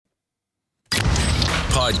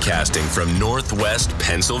podcasting from Northwest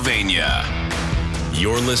Pennsylvania.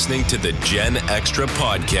 You're listening to the Gen Extra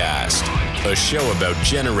Podcast, a show about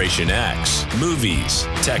Generation X, movies,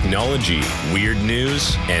 technology, weird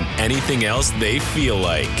news, and anything else they feel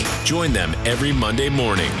like. Join them every Monday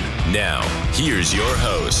morning. Now, here's your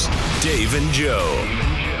hosts, Dave and Joe.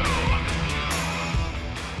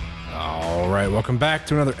 All right, welcome back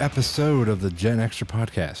to another episode of the Gen Extra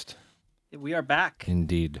Podcast. We are back.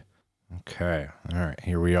 Indeed. Okay, all right,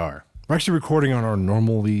 here we are. We're actually recording on our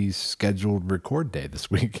normally scheduled record day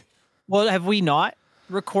this week. Well, have we not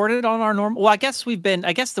recorded on our normal? Well, I guess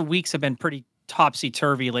the weeks have been pretty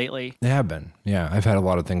topsy-turvy lately. They have been, yeah. I've had a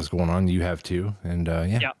lot of things going on. You have too, and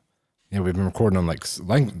yeah, we've been recording on like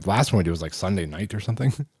last one we did was like Sunday night or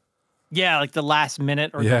something. Yeah, like the last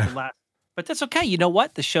minute or the last. But that's okay. You know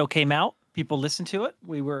what? The show came out. People listened to it.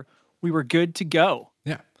 We were good to go.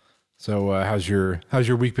 Yeah. So how's your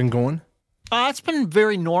week been going? It's been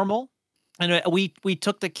very normal. And we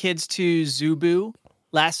took the kids to Zubu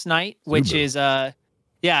last night, which is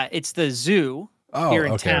it's the zoo here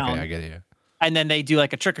in town. Okay, I get you. And then they do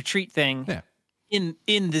like a trick or treat thing in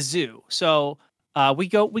the zoo. So we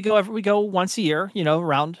go once a year,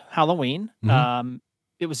 around Halloween. Mm-hmm.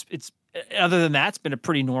 It's other than that, it's been a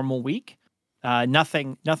pretty normal week.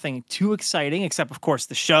 Nothing too exciting except of course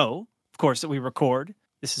the show, that we record.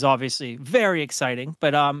 This is obviously very exciting,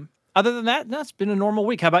 but other than that, no, it's been a normal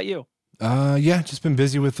week. How about you? Just been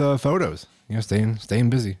busy with photos. Staying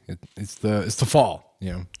busy. It's the fall.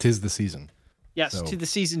 Tis the season. Yes, so. To the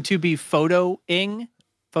season to be photoing,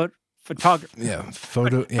 photography. Yeah,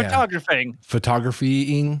 photographing.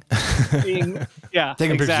 Yeah,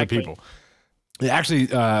 taking pictures of people. I actually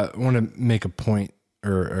want to make a point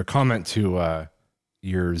or a comment to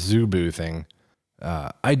your Zubu thing.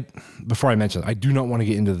 Before I mention, I do not want to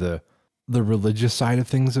get into the religious side of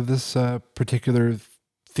things of this particular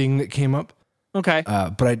thing that came up. Okay.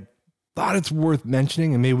 But I thought it's worth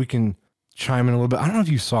mentioning, and maybe we can chime in a little bit. I don't know if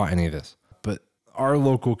you saw any of this, but our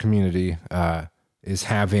local community is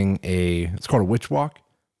having it's called a witch walk.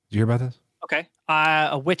 Did you hear about this? Okay.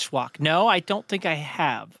 A witch walk. No, I don't think I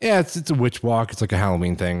have. Yeah, it's a witch walk. It's like a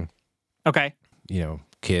Halloween thing. Okay.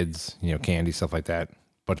 Kids, candy, stuff like that.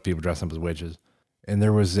 Bunch of people dressing up as witches. And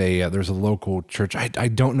there's a local church. I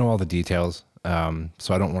don't know all the details,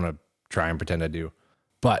 so I don't want to try and pretend I do.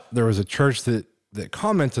 But there was a church that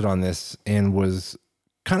commented on this and was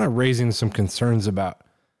kind of raising some concerns about,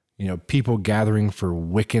 people gathering for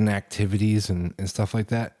Wiccan activities and stuff like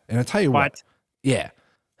that. And I tell you what, yeah,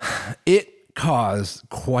 it caused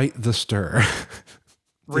quite the stir.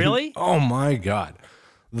 Really? Oh my God.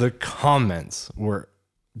 The comments were,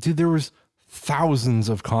 there was thousands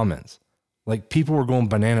of comments. Like people were going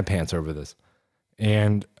banana pants over this.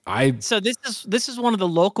 And so this is one of the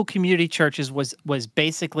local community churches was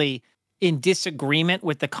basically in disagreement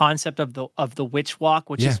with the concept of the witch walk,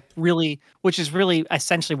 which is really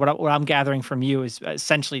essentially what I'm gathering from you is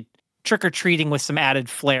essentially trick or treating with some added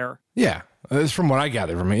flair. Yeah, it's from what I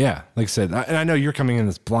gathered from it. Yeah, like I said, and I know you're coming in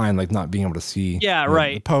this blind, like not being able to see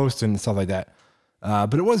the post and stuff like that.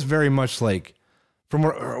 But it was very much like from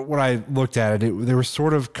what I looked at they were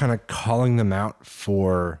sort of kind of calling them out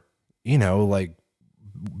for like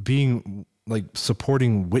being like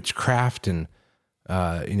supporting witchcraft and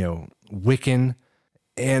Wiccan,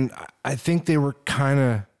 and I think they were kind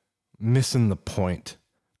of missing the point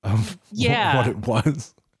of what it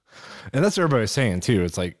was, and that's what everybody was saying too.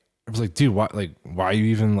 It's like I was like, dude, why are you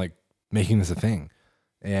even like making this a thing?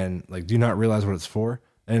 And like, do you not realize what it's for?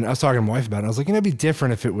 And I was talking to my wife about it. I was like, it'd be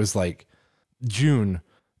different if it was like June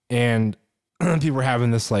and people were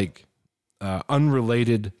having this like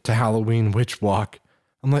unrelated to Halloween witch walk.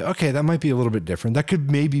 I'm like, okay, that might be a little bit different. That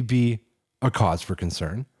could maybe be a cause for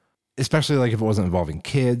concern, especially like if it wasn't involving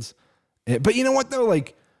kids. But you know what though?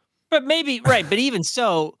 Like, but maybe, right. But even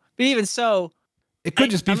so, it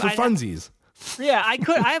could just be for funsies. I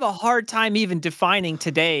have a hard time even defining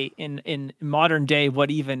today in modern day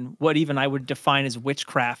what even I would define as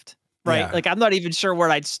witchcraft, right? Yeah. Like I'm not even sure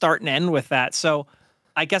where I'd start and end with that. So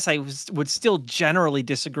I guess I would still generally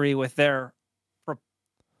disagree with their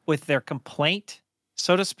complaint,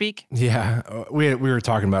 so to speak. Yeah, we were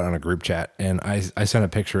talking about it on a group chat, and I sent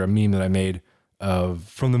a meme that I made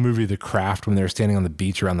from the movie The Craft when they were standing on the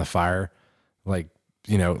beach around the fire, like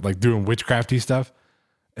doing witchcrafty stuff.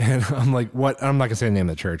 And I'm like, what? I'm not gonna say the name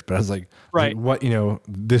of the church, but I was like, right, what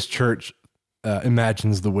this church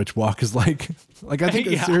imagines the witch walk is like. Like I think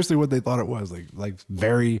that's seriously what they thought it was, like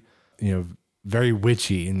very very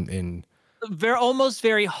witchy and very almost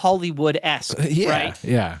very Hollywood-esque, right?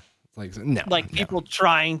 Yeah. Like no, like people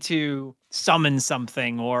trying to summon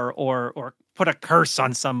something or put a curse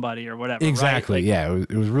on somebody or whatever. Exactly. Right? Like,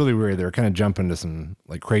 Yeah, it was really weird. They were kind of jumping to some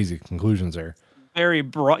like crazy conclusions there. Very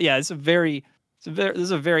broad. Yeah, there's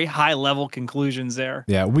a very high level conclusions there.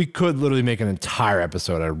 Yeah, we could literally make an entire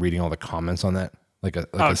episode out of reading all the comments on that, like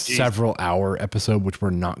a several hour episode, which we're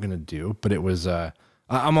not going to do. But it was, I'm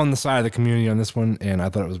on the side of the community on this one, and I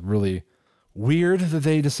thought it was really weird that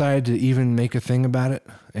they decided to even make a thing about it.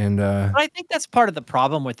 And but I think that's part of the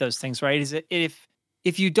problem with those things, right? Is that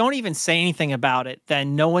if you don't even say anything about it,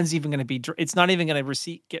 then no one's even going to it's not even going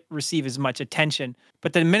to receive as much attention.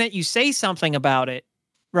 But the minute you say something about it,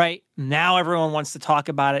 right, now everyone wants to talk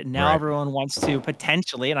about it. Now everyone wants to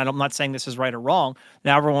potentially, and I'm not saying this is right or wrong,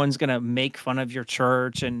 now everyone's going to make fun of your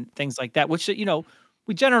church and things like that, which,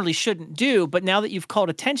 we generally shouldn't do. But now that you've called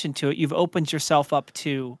attention to it, you've opened yourself up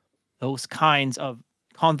to those kinds of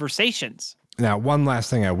conversations. Now, one last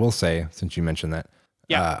thing I will say, since you mentioned that,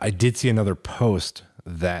 I did see another post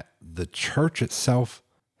that the church itself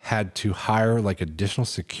had to hire like additional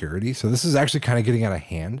security. So this is actually kind of getting out of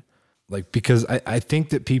hand. Like, because I think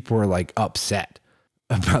that people are like upset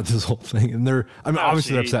about this whole thing. And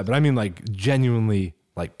obviously they're upset, but I mean like genuinely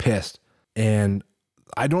like pissed. And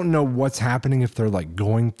I don't know what's happening if they're like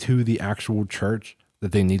going to the actual church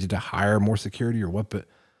that they needed to hire more security or what, but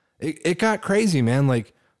it got crazy, man.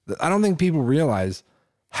 Like, I don't think people realize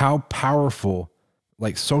how powerful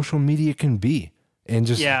like social media can be. And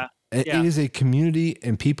just, it is a community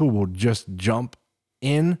and people will just jump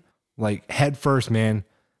in like head first, man.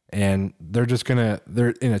 And they're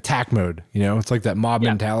in attack mode, it's like that mob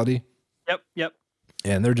mentality. Yep.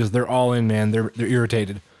 And they're all in, man. They're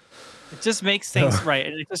irritated. It just makes things right.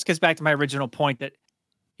 And it just goes back to my original point that,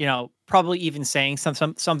 probably even saying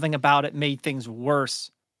something about it made things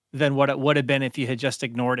worse than what it would have been if you had just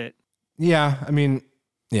ignored it. Yeah. I mean,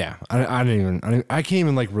 yeah, I can't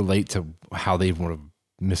even like relate to how they would have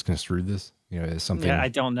misconstrued this, as something. Yeah, I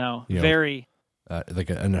don't know. Very like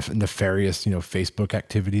a nefarious, Facebook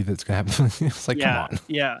activity that's gonna happen. It's like, come on.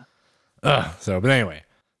 Yeah. But anyway,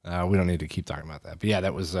 we don't need to keep talking about that. But yeah,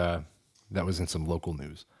 that was in some local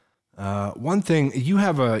news. One thing, you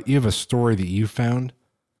have a story that you found.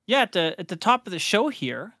 Yeah, at the top of the show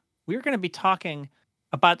here, we're going to be talking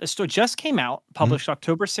about the story just came out, published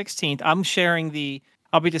October 16th.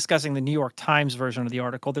 I'll be discussing the New York Times version of the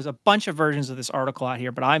article. There's a bunch of versions of this article out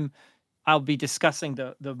here, but I'll be discussing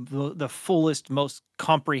the fullest, most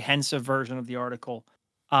comprehensive version of the article.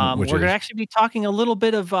 We're going to actually be talking a little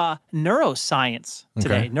bit of neuroscience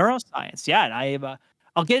today. Okay. Neuroscience, yeah. And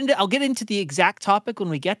I'll get into the exact topic when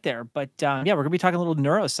we get there. But we're going to be talking a little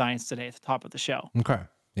neuroscience today at the top of the show. Okay,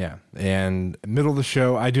 yeah. And middle of the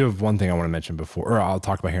show, I do have one thing I want to mention or I'll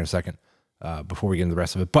talk about here in a second before we get into the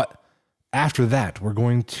rest of it. But after that, we're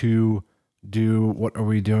going to do, what are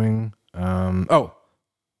we doing?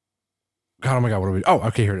 Oh my God, what are we? Oh,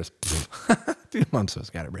 okay, here it is. Dude, I'm so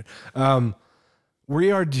scatterbrained.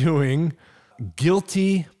 We are doing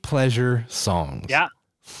guilty pleasure songs. Yeah,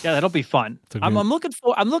 that'll be fun. I'm looking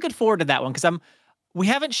forward to that one because we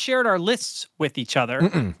haven't shared our lists with each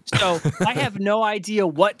other, so I have no idea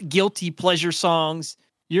what guilty pleasure songs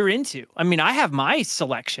you're into. I mean, I have my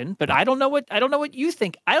selection, but I don't know what you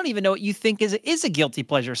think. I don't even know what you think is a guilty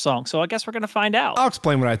pleasure song. So I guess we're gonna find out. I'll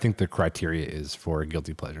explain what I think the criteria is for a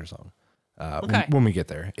guilty pleasure song. When we get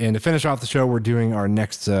there. And to finish off the show, we're doing our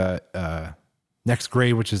next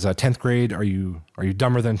grade, which is 10th grade. Are you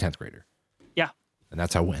dumber than 10th grader? Yeah. And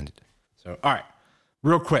that's how we ended. So, all right,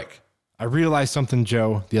 real quick. I realized something,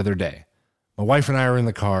 Joe, the other day. My wife and I were in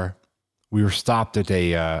the car. We were stopped at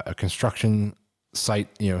a construction site,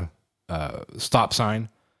 stop sign.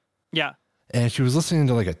 Yeah. And she was listening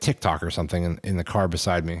to like a TikTok or something in the car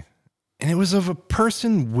beside me. And it was of a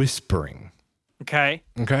person whispering. Okay.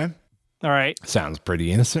 All right. Sounds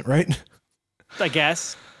pretty innocent, right? I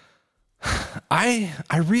guess. I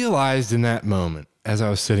realized in that moment, as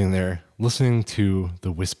I was sitting there listening to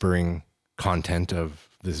the whispering content of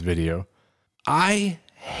this video, I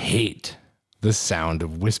hate the sound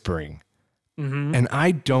of whispering. Mm-hmm. And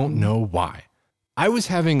I don't know why. I was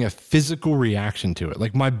having a physical reaction to it.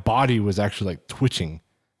 Like my body was actually like twitching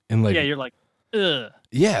and like, yeah, you're like, ugh.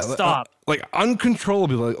 Yeah. Stop. Like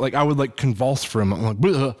uncontrollably. Like I would like convulse for a moment.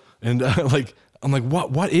 I'm like, ugh. And I'm like,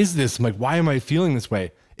 what is this? I'm like, why am I feeling this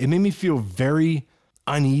way? It made me feel very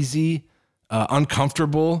uneasy,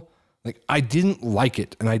 uncomfortable. Like I didn't like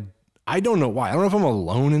it. And I don't know why. I don't know if I'm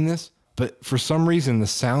alone in this, but for some reason, the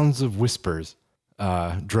sounds of whispers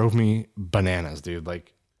drove me bananas, dude.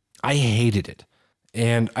 Like I hated it.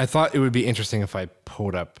 And I thought it would be interesting if I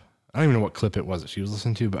pulled up I don't even know what clip it was that she was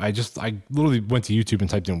listening to, but I literally went to YouTube and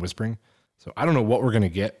typed in whispering. So I don't know what we're going to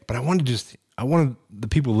get, but I wanted the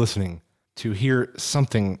people listening to hear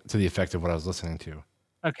something to the effect of what I was listening to.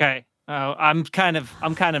 Okay. I'm kind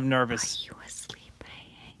of nervous. Are you asleep?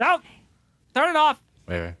 No. Turn it off.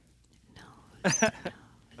 Wait. No.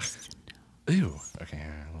 Ew. Okay.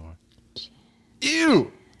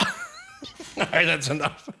 Ew. All right, that's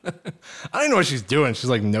enough. I don't know what she's doing. She's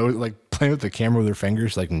like playing with the camera with her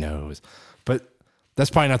fingers, like nose. But that's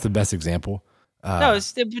probably not the best example. No,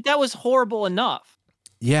 that was horrible enough.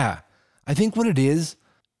 Yeah, I think what it is,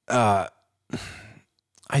 I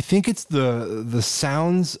think it's the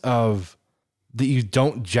sounds of that you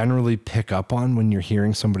don't generally pick up on when you're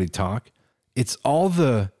hearing somebody talk. It's all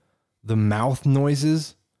the mouth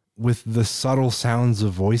noises with the subtle sounds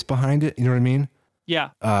of voice behind it. You know what I mean? Yeah.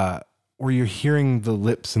 Where you're hearing the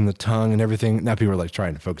lips and the tongue and everything. Now people are like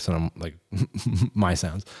trying to focus on like my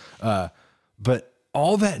sounds. But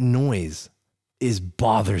all that noise is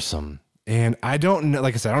bothersome. And I don't know,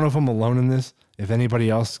 like I said, I don't know if I'm alone in this, if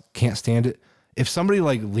anybody else can't stand it. If somebody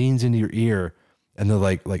like leans into your ear and they're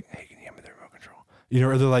like, hey, can you hand me the remote control? You know,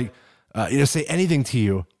 or they're like, say anything to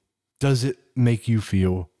you, does it make you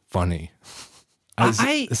feel funny?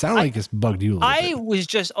 It sounded like it's bugged you a little bit. I was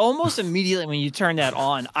just almost immediately when you turned that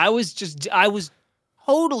on, I was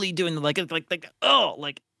totally doing the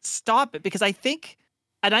like stop it, because I think,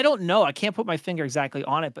 and I don't know, I can't put my finger exactly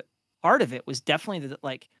on it, but part of it was definitely that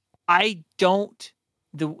like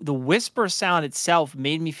the whisper sound itself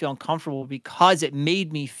made me feel uncomfortable because it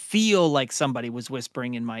made me feel like somebody was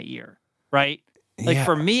whispering in my ear, right? Like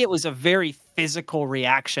for me, it was a very physical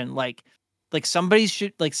reaction, like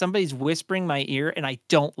somebody's whispering my ear and I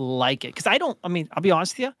don't like it. Cause I'll be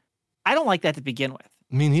honest with you, I don't like that to begin with.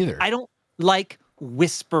 Me neither. I don't like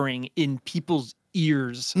whispering in people's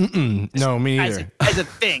ears. No, me neither. As a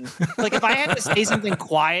thing. Like if I had to say something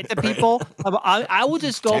quiet to people, I would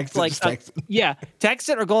just go text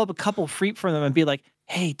it or go up a couple feet from them and be like,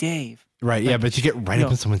 hey, Dave. Right. Yeah. But you get right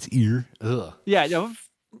up in someone's ear. Ugh. Yeah.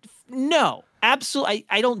 No. Absolutely,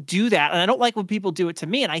 I don't do that, and I don't like when people do it to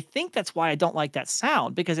me. And I think that's why I don't like that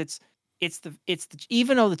sound, because it's the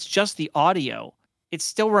even though it's just the audio, it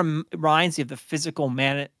still reminds you of the physical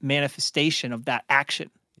manifestation of that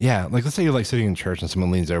action. Yeah, like let's say you're like sitting in church and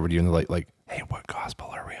someone leans over to you and they're like, hey, what gospel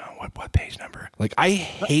are we on? What page number? Like I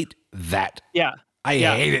hate that. Yeah, I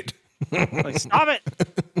hate it. Like stop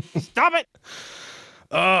it.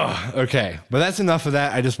 Oh, okay, but that's enough of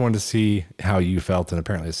that. I just wanted to see how you felt, and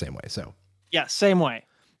apparently the same way. So. Yeah, same way.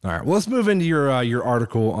 All right. Well, let's move into your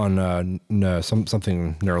article on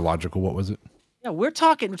something neurological. What was it? Yeah, we're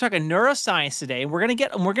talking neuroscience today, and we're gonna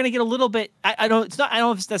get a little bit. I don't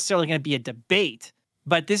know if it's necessarily going to be a debate,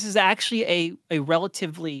 but this is actually a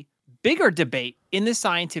relatively bigger debate in the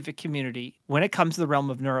scientific community when it comes to the realm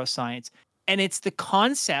of neuroscience, and it's the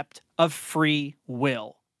concept of free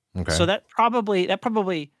will. Okay. So that probably, I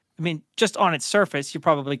mean, just on its surface, you're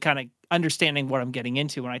probably kind of understanding what I'm getting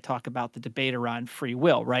into when I talk about the debate around free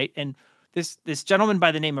will, right? And this gentleman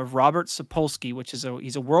by the name of Robert Sapolsky,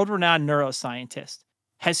 he's a world-renowned neuroscientist,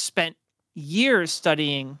 has spent years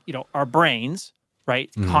studying, our brains,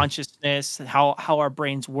 right? Mm-hmm. Consciousness, how our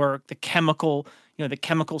brains work, the chemical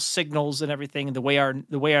signals and everything, and the way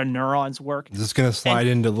our neurons work. Is this going to slide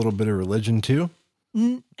into a little bit of religion too?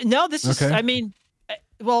 No, this is,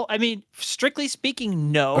 strictly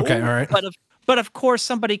speaking, no. Okay, all right. But of course,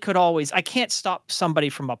 somebody could always. I can't stop somebody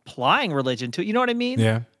from applying religion to it. You know what I mean?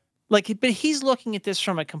 Yeah. But he's looking at this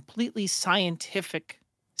from a completely scientific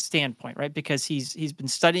standpoint, right? Because he's been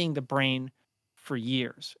studying the brain for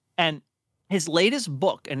years, and his latest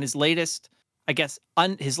book and his latest,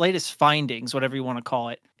 his latest findings, whatever you want to call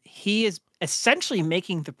it, he is essentially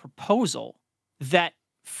making the proposal that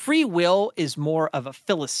free will is more of a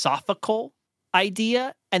philosophical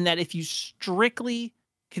idea, and that if you strictly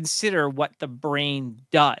consider what the brain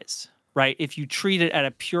does, right? If you treat it at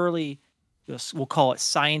a purely, we'll call it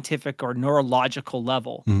scientific or neurological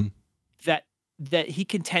level, mm-hmm. that he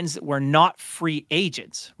contends that we're not free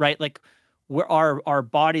agents, right? Like our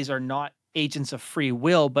bodies are not agents of free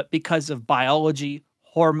will, but because of biology,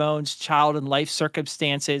 hormones, child and life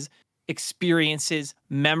circumstances, experiences,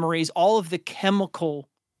 memories, all of the chemical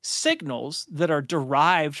signals that are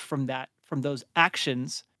derived from those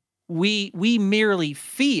actions, we merely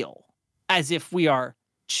feel as if we are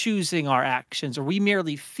choosing our actions, or we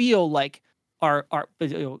merely feel like our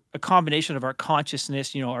a combination of our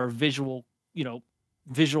consciousness, our visual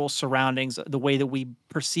surroundings, the way that we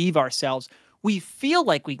perceive ourselves, we feel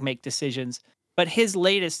like we make decisions. But his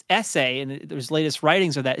latest essay and his latest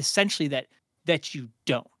writings are that essentially that you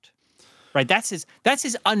don't. right? That's his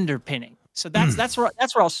underpinning. So that's where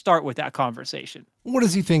I'll start with that conversation. What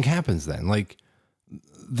does he think happens then? Like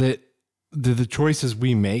the choices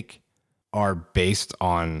we make are based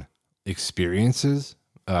on experiences.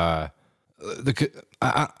 We'd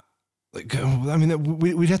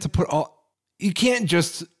have to put all. You can't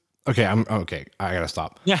just. Okay, I'm okay. I gotta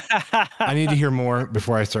stop. I need to hear more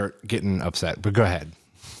before I start getting upset. But go ahead.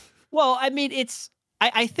 Well, I mean,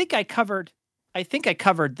 I think I covered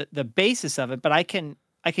the basis of it, but I can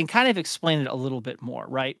kind of explain it a little bit more,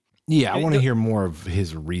 right? Yeah, I want to hear more of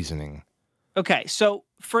his reasoning. Okay, so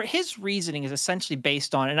for his reasoning is essentially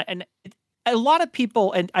based on, and a lot of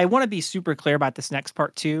people, and I want to be super clear about this next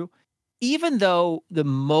part too, even though the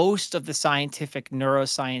most of the scientific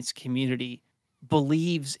neuroscience community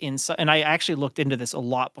believes in, and I actually looked into this a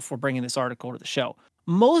lot before bringing this article to the show,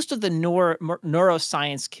 most of the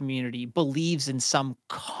neuroscience community believes in some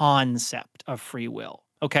concept of free will.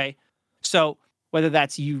 Okay, so whether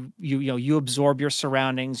that's you absorb your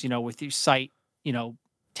surroundings, with your sight,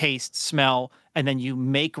 taste, smell, and then you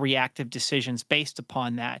make reactive decisions based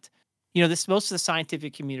upon that. Most of the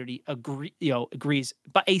scientific community agrees,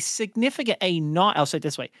 but I'll say it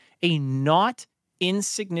this way, a not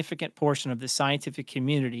insignificant portion of the scientific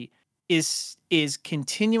community is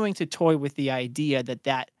continuing to toy with the idea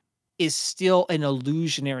that is still an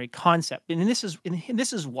illusionary concept. And this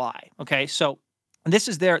is why. Okay. So this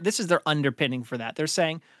is their underpinning for that. They're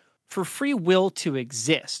saying for free will to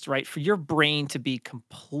exist, right? For your brain to be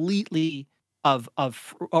completely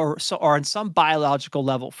or on some biological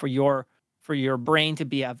level, for your brain to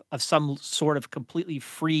be of some sort of completely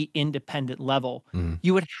free, independent level,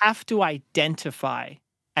 you would have to identify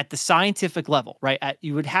at the scientific level, right?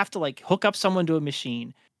 You would have to hook up someone to a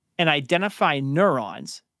machine and identify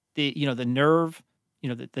neurons, the nerve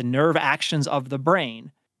actions of the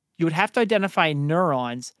brain. You would have to identify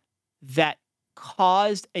neurons that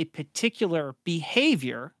caused a particular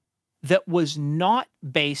behavior that was not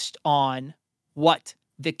based on what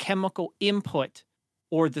the chemical input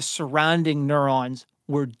or the surrounding neurons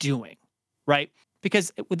were doing, right?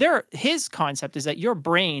 Because his concept is that your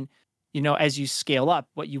brain, as you scale up,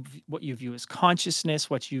 what you view as consciousness,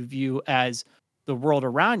 what you view as the world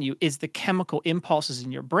around you, is the chemical impulses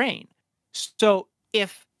in your brain. So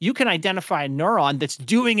if you can identify a neuron that's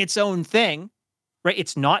doing its own thing, right?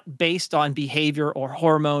 It's not based on behavior or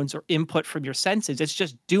hormones or input from your senses. It's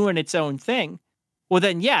just doing its own thing. Well,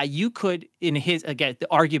 then, yeah, you could, the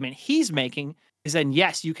argument he's making is then,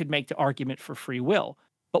 yes, you could make the argument for free will.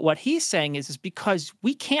 But what he's saying is because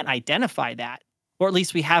we can't identify that, or at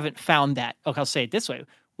least we haven't found that. Okay, I'll say it this way.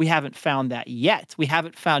 We haven't found that yet. We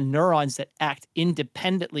haven't found neurons that act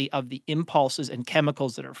independently of the impulses and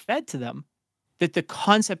chemicals that are fed to them, that the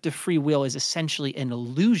concept of free will is essentially an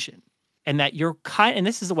illusion. And that and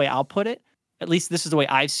this is the way I'll put it, at least this is the way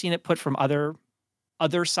I've seen it put from other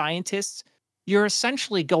scientists, you're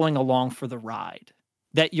essentially going along for the ride.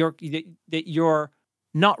 That you're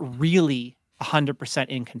not really 100%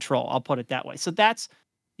 in control. I'll put it that way. So that's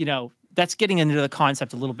getting into the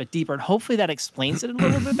concept a little bit deeper, and hopefully that explains it a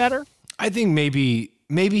little bit better. I think maybe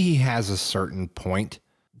he has a certain point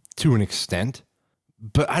to an extent,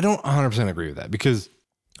 but I don't 100% agree with that, because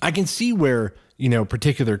I can see where,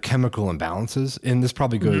 particular chemical imbalances, and this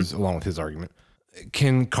probably goes along with his argument,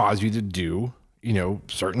 can cause you to do,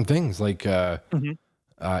 certain things. Like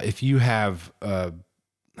if you have,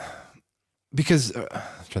 because I'm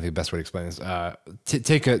trying to think the best way to explain this.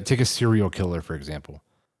 Take a serial killer, for example.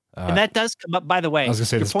 And that does come up, by the way. I was going to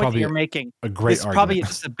say, this is probably you're making a great argument. Probably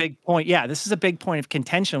just a big point. Yeah, this is a big point of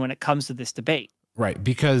contention when it comes to this debate. Right,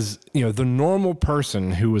 because the normal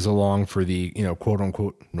person who is along for the quote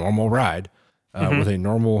unquote normal ride with a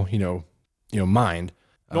normal mind,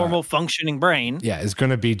 normal functioning brain, is going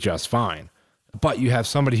to be just fine. But you have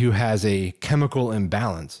somebody who has a chemical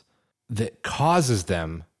imbalance that causes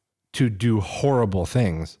them to do horrible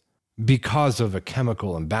things because of a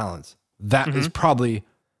chemical imbalance. That is probably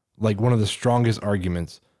one of the strongest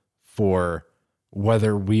arguments for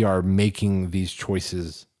whether we are making these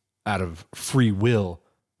choices out of free will,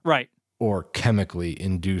 right, or chemically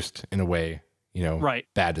induced in a way, right,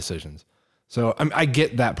 bad decisions. So I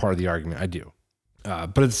get that part of the argument. I do.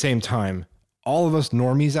 But at the same time, all of us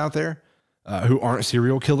normies out there who aren't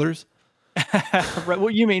serial killers. Right.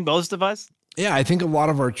 What you mean, most of us? Yeah, I think a lot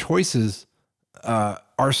of our choices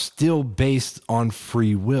are still based on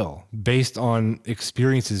free will, based on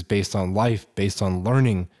experiences, based on life, based on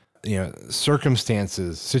learning,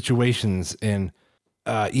 circumstances, situations, and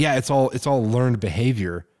it's all learned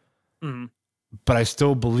behavior. But I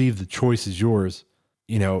still believe the choice is yours.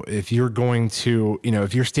 If you're going to,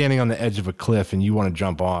 if you're standing on the edge of a cliff and you want to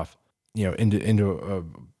jump off, into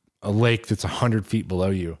a lake that's 100 feet below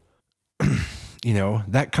you,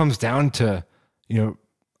 that comes down to,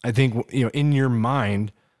 I think, in your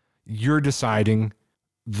mind, you're deciding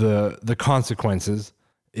the consequences.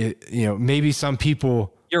 Maybe some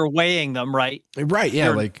people, you're weighing them, right? Right.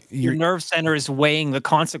 Yeah. Your nerve center is weighing the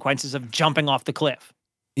consequences of jumping off the cliff.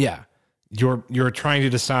 Yeah. You're trying to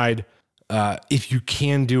decide if you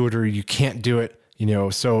can do it or you can't do it.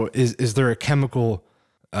 So is there a chemical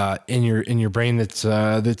in your brain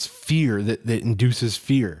that's fear that induces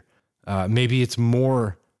fear? Maybe it's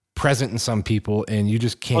more present in some people and you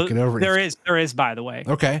just can't get over it. There is, by the way.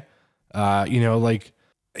 Okay. I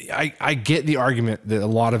get the argument that a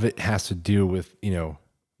lot of it has to do with,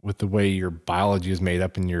 with the way your biology is made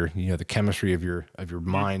up and your, the chemistry of your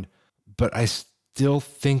mind. But I still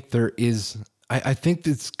think there is, I think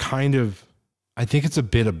it's a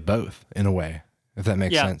bit of both in a way, if that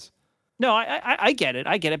makes sense. No, I get it.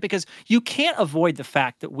 I get it because you can't avoid the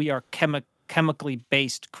fact that we are chemically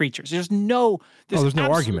based creatures. There's no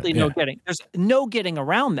argument. There's no getting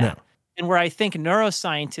around that. No. And where I think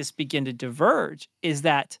neuroscientists begin to diverge is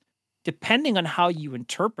that depending on how you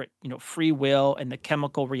interpret, free will and the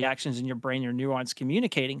chemical reactions in your brain, your neurons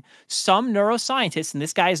communicating, some neuroscientists, and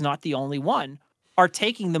this guy is not the only one, are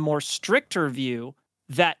taking the more stricter view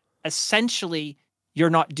that essentially you're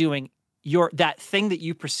not doing that thing that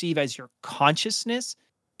you perceive as your consciousness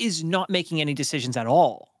is not making any decisions at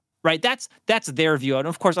all, right? That's their view. And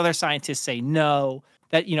of course, other scientists say no,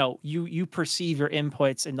 that, you perceive your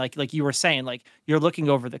inputs and like you were saying, like you're looking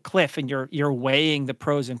over the cliff and you're weighing the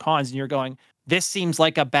pros and cons and you're going, this seems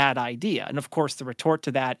like a bad idea. And of course, the retort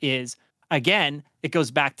to that is, again, it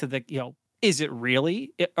goes back to the, is it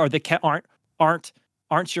really?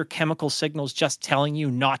 Aren't your chemical signals just telling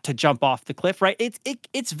you not to jump off the cliff, right?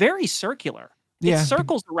 It's very circular. Yeah. It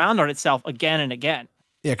circles around on itself again and again.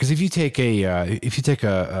 Yeah, because if you take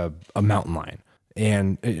a mountain lion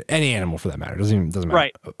and any animal for that matter, doesn't matter,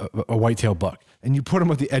 right? A white-tailed buck, and you put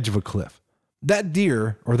them at the edge of a cliff, that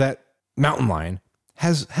deer or that mountain lion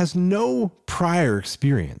has no prior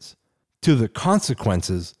experience to the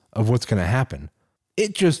consequences of what's going to happen.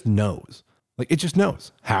 It just knows. It just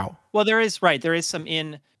knows how. Well, there is some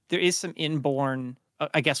inborn,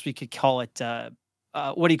 I guess we could call it,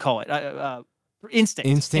 what do you call it?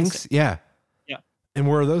 Instincts. Yeah. Yeah. And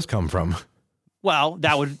where do those come from? Well,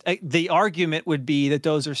 the argument would be that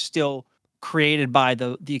those are still created by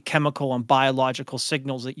the chemical and biological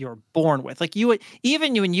signals that you're born with. Like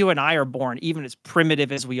even when you and I are born, even as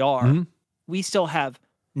primitive as we are, we still have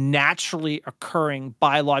naturally occurring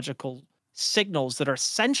biological signals that are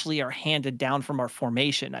essentially handed down from our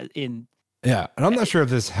formation in. Yeah. And I'm not sure if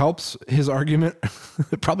this helps his argument.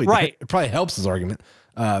 It probably helps his argument.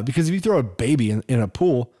 Because if you throw a baby in a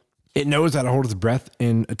pool, it knows how to hold its breath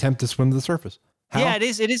and attempt to swim to the surface. How? Yeah,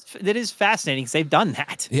 it is fascinating because they've done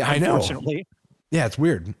that. Yeah, I know. Unfortunately. Yeah, it's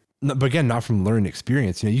weird. But again, not from learned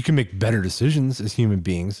experience. You can make better decisions as human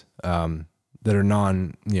beings that are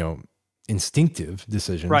instinctive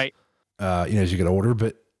decisions. Right. As you get older,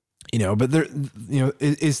 but there,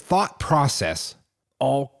 is thought process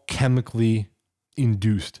all chemically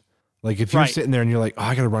induced? Like if you're sitting there and you're like, oh,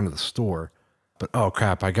 I got to run to the store, but oh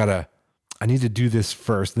crap, I need to do this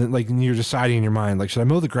first. And then you're deciding in your mind, like, should I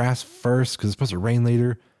mow the grass first? Cause it's supposed to rain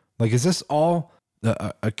later. Like, is this all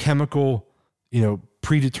a chemical,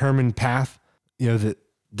 predetermined path, that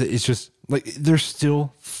it's just like, there's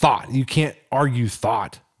still thought. You can't argue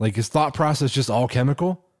thought. Like, is thought process just all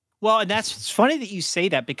chemical? Well, and it's funny that you say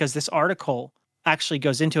that because this article actually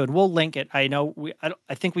goes into it. We'll link it. I know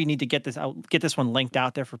I think we need to get this one linked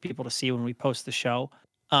out there for people to see when we post the show.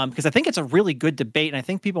 Because I think it's a really good debate and I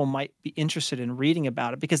think people might be interested in reading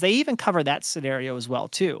about it because they even cover that scenario as well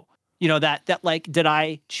too. That like, did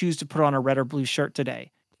I choose to put on a red or blue shirt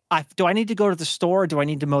today? Do I need to go to the store or do I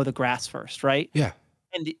need to mow the grass first? Right. Yeah.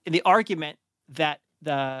 And the argument that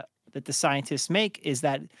the scientists make is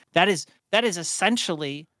that is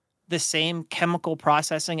essentially the same chemical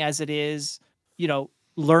processing as it is,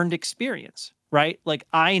 learned experience, right? Like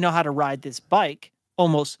I know how to ride this bike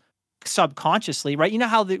almost subconsciously, right? You know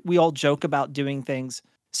how we all joke about doing things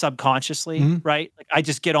subconsciously, right? Like I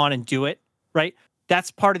just get on and do it, right? That's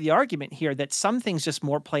part of the argument here that some things just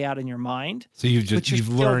more play out in your mind. So you've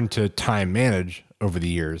learned to time manage over the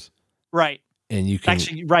years. Right. And you can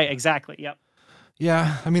actually, right. Exactly. Yep.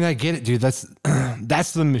 Yeah. I mean, I get it, dude. That's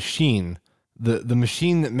the machine. The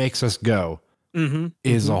machine that makes us go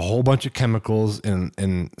is a whole bunch of chemicals and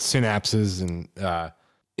synapses. And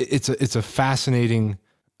it's a fascinating,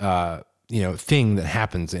 thing that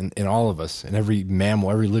happens in all of us, in every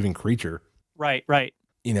mammal, every living creature. Right. Right.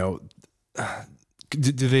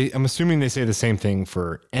 do they? I'm assuming they say the same thing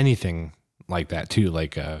for anything like that too,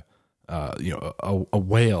 like a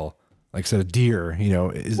whale, like I said, a deer.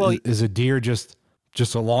 Is a deer just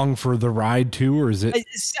along for the ride too, or is it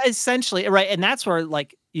essentially right? And that's where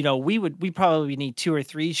we probably need 2 or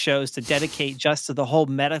 3 shows to dedicate just to the whole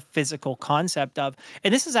metaphysical concept of.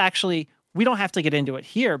 And this is actually, we don't have to get into it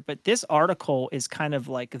here, but this article is kind of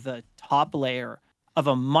like the top layer of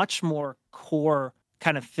a much more core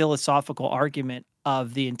kind of philosophical argument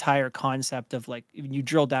of the entire concept of, like, when you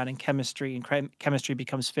drill down in chemistry, and chemistry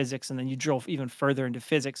becomes physics, and then you drill even further into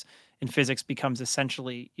physics, and physics becomes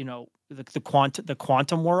essentially, the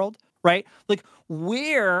quantum world, right? Like,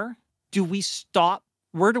 where do we stop?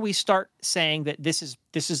 Where do we start saying that this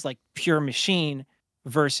is like pure machine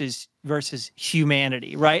versus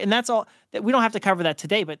humanity, right? And that's all that we don't have to cover that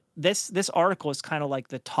today, but this article is kind of like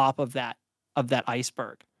the top of that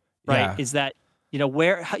iceberg, right? Yeah. Is that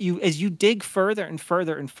as you dig further and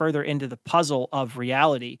further and further into the puzzle of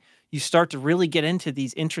reality, you start to really get into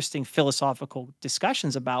these interesting philosophical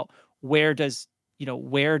discussions about where does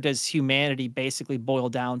humanity basically boil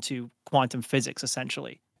down to quantum physics,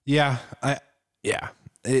 essentially. Yeah,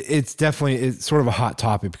 it's sort of a hot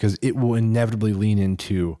topic because it will inevitably lean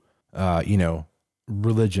into,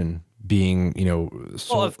 religion being,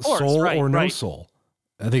 soul, of course, soul right, or no right. soul.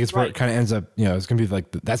 I think it's where it kind of ends up, it's going to be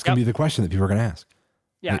like, that's going to be the question that people are going to ask.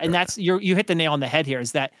 Yeah. And that's, you hit the nail on the head here,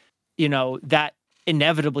 is that, that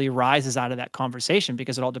inevitably rises out of that conversation,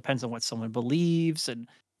 because it all depends on what someone believes and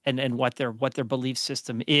what their belief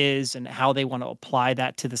system is and how they want to apply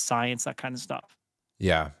that to the science, that kind of stuff.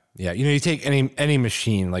 Yeah. Yeah. You take any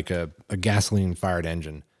machine, like a gasoline fired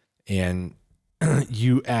engine, and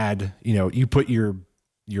you add, you put your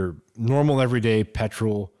normal everyday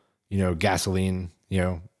petrol, gasoline,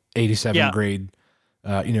 87 grade,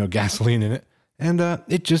 gasoline in it. And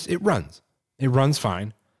it runs. It runs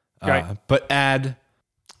fine. Right. But add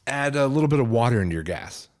a little bit of water into your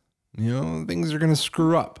gas. Things are going to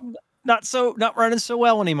screw up. Not running so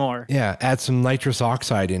well anymore. Yeah. Add some nitrous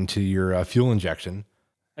oxide into your fuel injection.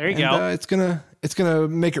 There you go. It's gonna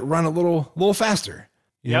make it run a little faster.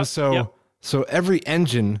 So every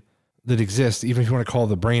engine that exists, even if you want to call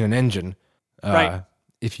the brain an engine, right.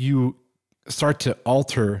 If you start to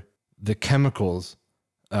alter the chemicals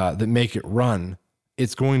that make it run,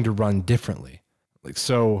 it's going to run differently.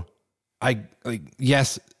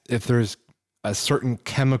 Yes, if there's a certain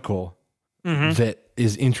chemical that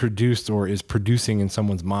is introduced or is producing in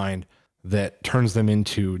someone's mind that turns them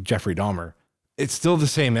into Jeffrey Dahmer, it's still the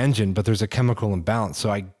same engine, but there's a chemical imbalance. So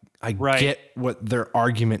I get what their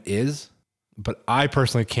argument is, but I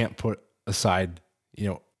personally can't put aside,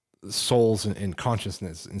 souls and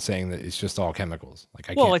consciousness and saying that it's just all chemicals.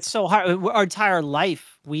 It's so hard. Our entire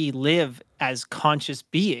life, we live as conscious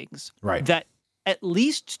beings, right? That, at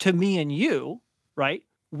least to me and you, right?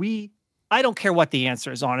 I don't care what the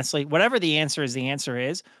answer is, honestly. Whatever the answer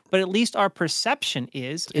is, but at least our perception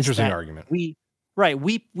is interesting that argument. We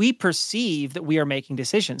perceive that we are making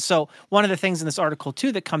decisions. So one of the things in this article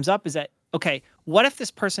too that comes up is that, okay, what if this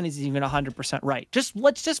person is even 100% right?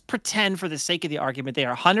 Let's just pretend, for the sake of the argument, they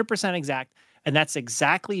are 100% exact, and that's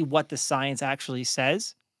exactly what the science actually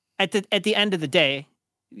says. At the end of the day,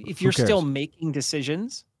 if you're still making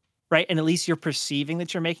decisions, right, and at least you're perceiving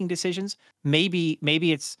that you're making decisions, maybe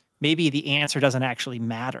the answer doesn't actually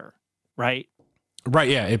matter, right? Right.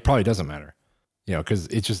 Yeah, it probably doesn't matter, because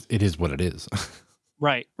it is what it is.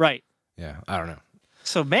 Right. Yeah, I don't know.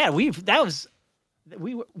 So, man, what's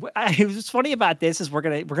funny about this is we're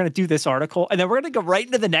gonna do this article, and then we're gonna go right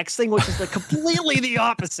into the next thing, which is like completely the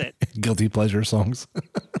opposite. Guilty pleasure songs.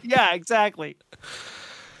 Yeah, exactly.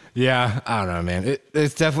 Yeah, I don't know, man.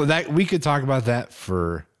 It's definitely that we could talk about that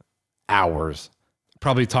for hours,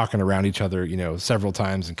 probably talking around each other, several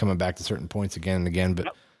times and coming back to certain points again and again. But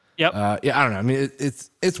yep. I don't know. I mean,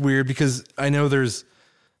 it's weird because I know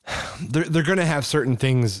they're going to have certain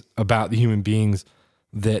things about the human beings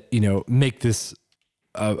that, make this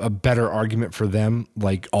a better argument for them,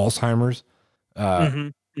 like Alzheimer's.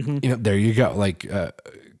 There you go. Like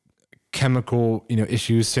chemical,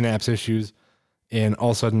 issues, synapse issues. And all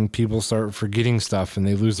of a sudden people start forgetting stuff and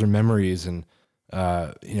they lose their memories. And,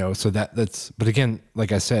 so but again,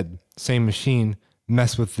 like I said, same machine,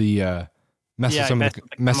 mess with the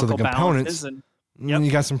components, and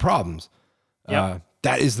you got some problems.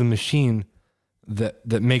 That is the machine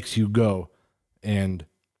that makes you go, and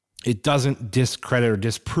it doesn't discredit or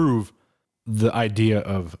disprove the idea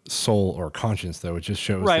of soul or conscience, though. It just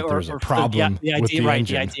shows that there's a problem with the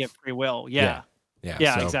engine. The idea of free will. Yeah,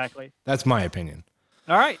 so exactly. That's my opinion.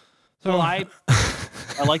 All right. So I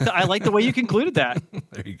like the way you concluded that.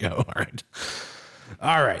 There you go. All right.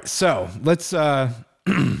 All right, so let's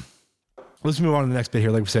let's move on to the next bit here.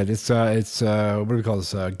 Like we said, it's what do we call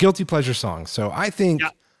this? Guilty pleasure song. So I think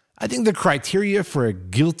the criteria for a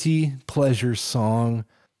guilty pleasure song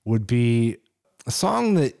would be a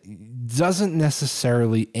song that doesn't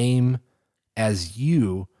necessarily aim as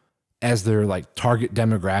you as their like target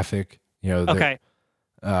demographic. Okay.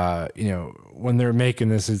 When they're making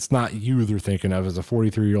this, it's not you they're thinking of as a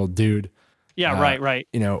 43-year-old dude. Yeah, right.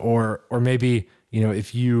 Or maybe,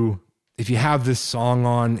 if you have this song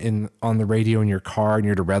on the radio in your car and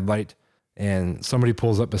you're at a red light and somebody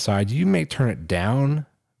pulls up beside you, you may turn it down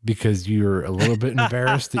because you're a little bit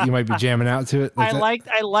embarrassed that you might be jamming out to it. I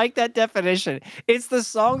like that definition. It's the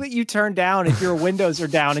song that you turn down if your windows are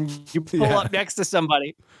down and you pull up next to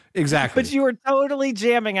somebody. Exactly. But you were totally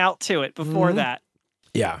jamming out to it before that.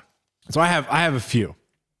 Yeah. So I have a few.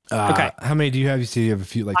 Okay. How many do you have? You see you have a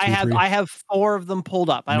few, like two, three? I have 4 of them pulled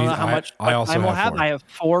up. I don't know how much I also have 4. I have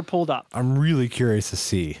 4 pulled up. I'm really curious to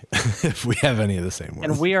see if we have any of the same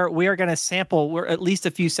ones. And we are going to sample at least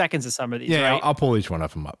a few seconds of some of these. Yeah, right? I'll pull each one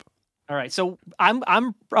of them up. All right. So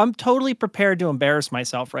I'm totally prepared to embarrass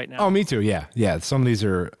myself right now. Oh, me too. Yeah. Some of these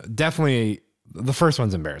are definitely, the first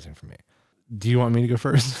one's embarrassing for me. Do you want me to go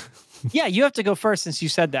first? Yeah, you have to go first since you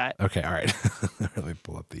said that. Okay. All right. Let me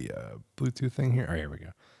pull up the Bluetooth thing here. All right, here we go.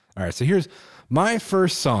 All right. So here's my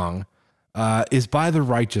first song is by the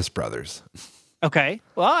Righteous Brothers. Okay.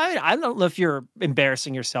 Well, I don't know if you're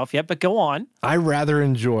embarrassing yourself yet, but go on. I rather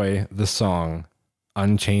enjoy the song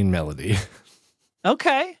Unchained Melody.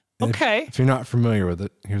 Okay. Okay. If you're not familiar with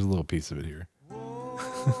it, here's a little piece of it here.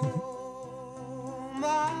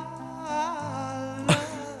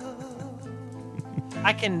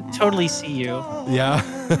 I can totally see you. Yeah.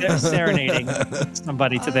 Serenading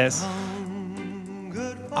somebody to this.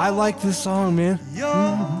 I like this song, man.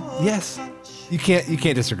 Mm-hmm. Yes. You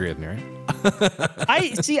can't disagree with me, right?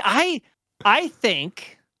 I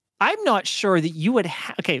think I'm not sure that you would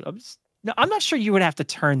I'm not sure you would have to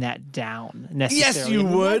turn that down necessarily. Yes, you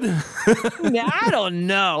would. I don't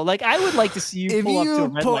know. Like, I would like to see you pull up to a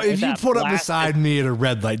red light. If you put up beside me at a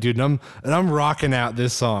red light, dude, and I'm rocking out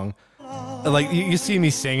this song, like you see me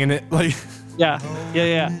singing it, like yeah,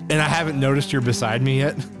 and I haven't noticed you're beside me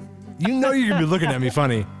yet. You know you're gonna be looking at me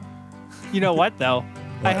funny. You know what though?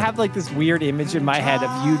 What? I have like this weird image in my head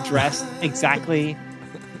of you dressed exactly.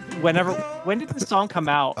 When did the song come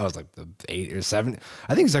out? I was like the 8 or 7.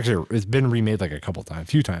 I think it's been remade like a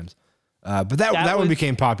few times. But that one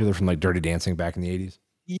became popular from like Dirty Dancing back in the 80s.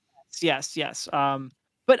 Yes.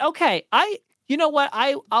 But okay, you know what?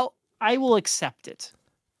 I will accept it.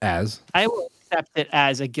 I will accept it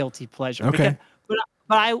as a guilty pleasure. Okay.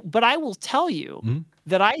 But I will tell you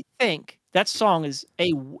that I think that song is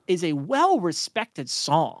a well-respected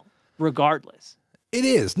song, regardless. It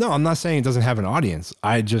is. No, I'm not saying it doesn't have an audience.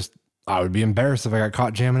 I would be embarrassed if I got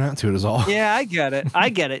caught jamming out to it is all. Yeah, I get it. It's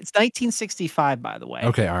 1965, by the way.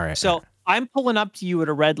 Okay, all right. So I'm pulling up to you at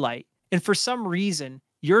a red light, and for some reason,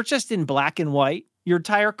 you're just in black and white. Your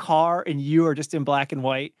entire car and you are just in black and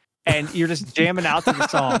white, and you're just jamming out to the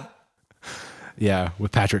song. Yeah,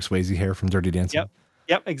 with Patrick Swayze hair from Dirty Dancing.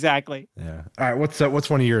 Yep, exactly. Yeah. All right, what's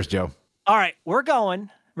one of yours, Joe? All right, we're going.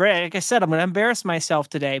 Right, like I said, I'm going to embarrass myself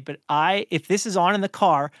today, but if this is on in the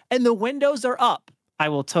car and the windows are up, I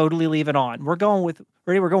will totally leave it on. We're going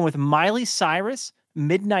with Miley Cyrus,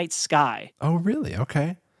 Midnight Sky. Oh, really?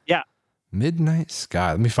 Okay. Yeah. Midnight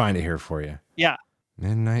Sky. Let me find it here for you. Yeah.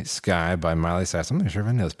 Midnight Sky by Miley Cyrus. I'm not sure if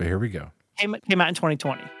I know this, but here we go. Came out in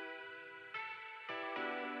 2020.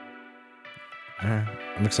 All right.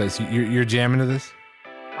 I'm excited. So you're jamming to this?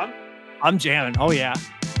 I'm jamming. Oh, yeah.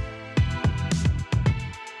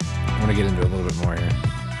 I want to get into a little bit more here.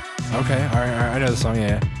 Okay, all right. I know the song,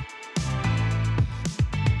 yeah.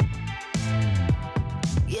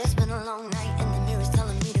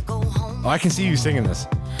 Oh, I can see you singing this.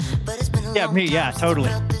 Yeah, me, yeah, totally.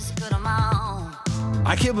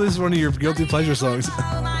 I can't believe this is one of your guilty pleasure songs.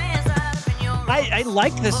 I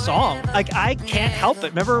like this song. Like, I can't help it.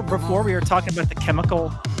 Remember before we were talking about the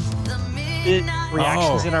chemical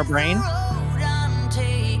reactions in our brain?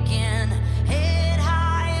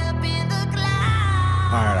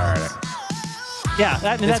 All right. Yeah,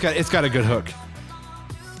 it's got a good hook.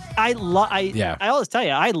 I always tell you,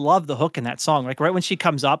 I love the hook in that song. Like right when she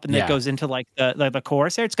comes up and it goes into like the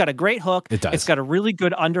chorus there, it's got a great hook. It does. It's got a really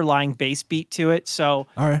good underlying bass beat to it. So,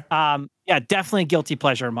 all right. Yeah, definitely a guilty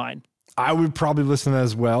pleasure of mine. I would probably listen to that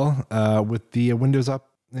as well with the windows up.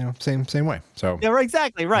 Same way. So yeah,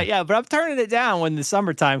 exactly right. Yeah, but I'm turning it down when the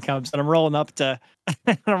summertime comes and I'm rolling up to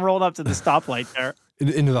the stoplight there.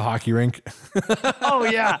 into the hockey rink. Oh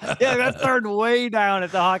yeah, that's starting way down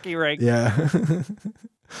at the hockey rink. Yeah.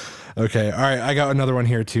 Okay, all right. I got another one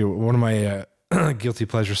here too. One of my guilty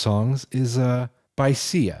pleasure songs is by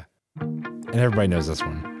Sia, and everybody knows this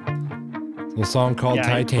one. It's a song called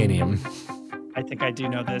Titanium. I think I do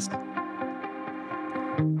know this. All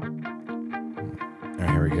right,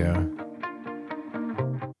 here we go.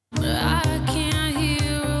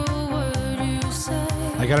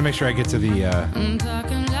 I gotta make sure I get to the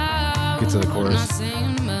chorus.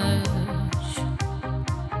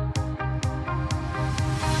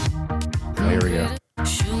 Oh, here we go. Right,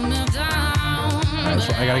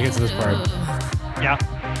 so I gotta get to this part. Yeah.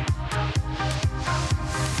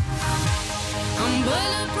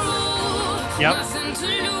 Yep.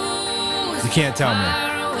 You can't tell me.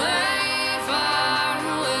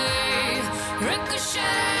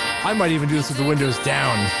 I might even do this with the windows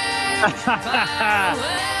down.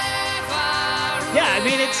 Yeah, I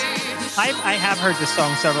mean, I have heard this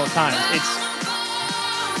song several times.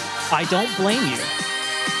 I don't blame you.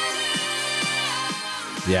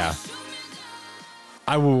 Yeah.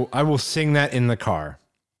 I will sing that in the car.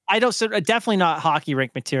 Definitely not hockey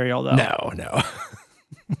rink material though. No.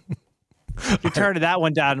 You turn that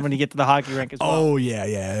one down when you get to the hockey rink as well. Oh yeah.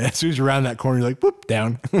 As soon as you're around that corner, you're like, whoop,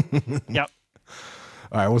 down. Yep.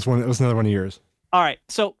 All right, what's another one of yours? All right,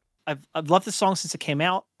 so I've loved the song since it came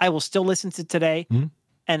out. I will still listen to it today,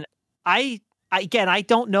 and I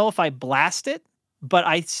don't know if I blast it, but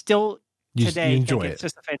I still today enjoy think it. It's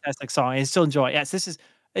just a fantastic song. I still enjoy it. Yes, this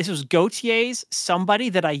was Gautier's "Somebody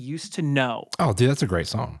That I Used to Know." Oh, dude, that's a great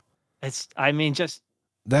song. I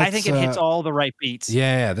think it hits all the right beats.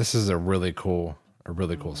 Yeah, this is a really cool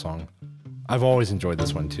song. I've always enjoyed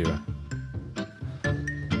this one too.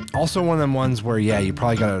 Also one of them ones where, you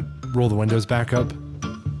probably got to roll the windows back up.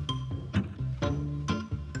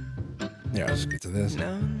 Yeah, let's get to this.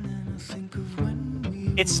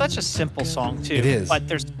 It's such a simple song too. It is. But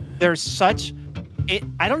there's such it.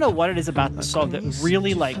 I don't know what it is about the song that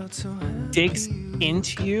really like digs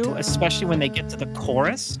into you, especially when they get to the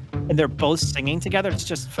chorus and they're both singing together. It's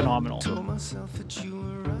just phenomenal.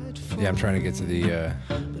 Yeah, I'm trying to get to the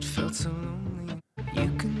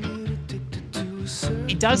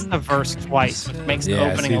He does the verse twice, which makes the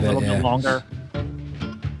opening a little bit longer.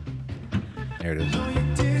 There it is.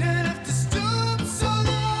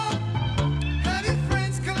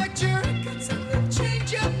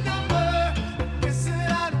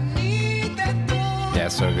 Yeah,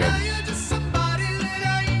 so good.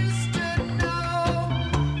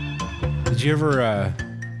 Did you ever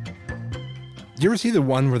see the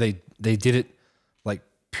one where they did it like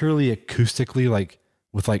purely acoustically, like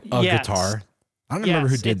with like a guitar? I don't remember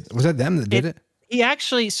who did. Was that them that did it? He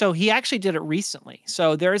actually did it recently.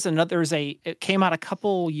 So it came out a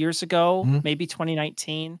couple years ago, maybe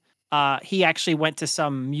 2019. He actually went to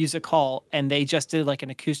some music hall and they just did like an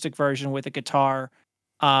acoustic version with a guitar.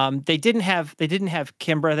 They didn't have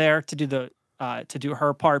Kimbra there to do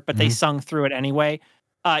her part, but they sung through it anyway.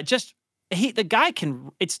 The guy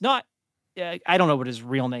can. It's not. I don't know what his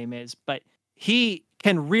real name is, but he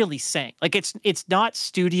can really sing. Like it's not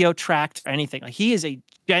studio tracked or anything. Like he is a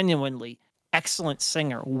genuinely excellent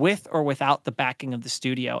singer with or without the backing of the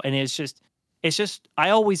studio. And it's just I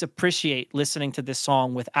always appreciate listening to this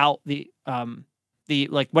song without the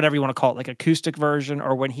like whatever you want to call it, like acoustic version,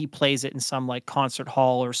 or when he plays it in some like concert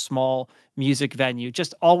hall or small music venue.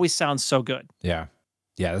 Just always sounds so good. Yeah,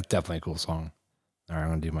 that's definitely a cool song. All right, I'm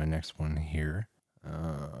gonna do my next one here.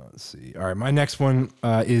 Let's see. All right, my next one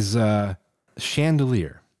is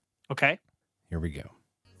Chandelier. Okay. Here we go.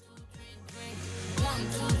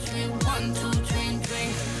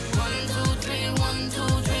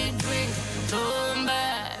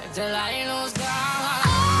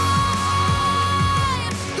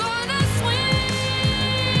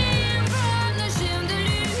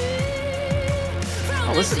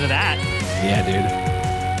 Oh, listen to that. Yeah, dude.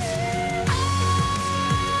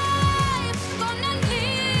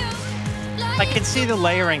 I can see the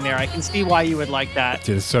layering there. I can see why you would like that.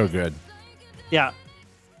 Dude, it's so good. Yeah.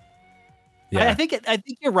 Yeah. I think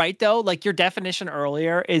you're right though. Like your definition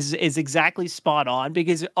earlier is exactly spot on,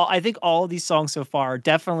 because I think all of these songs so far are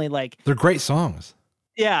definitely like they're great songs.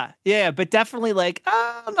 Yeah, but definitely like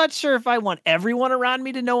I'm not sure if I want everyone around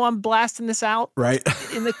me to know I'm blasting this out right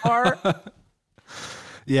in the car.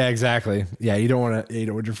 Yeah, exactly. Yeah, you don't want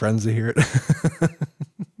your friends to hear it.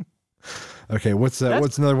 Okay, what's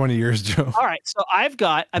another one of yours, Joe? All right, so I've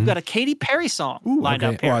got a Katy Perry song lined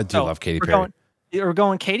up here. Oh, I do love Katy Perry. We're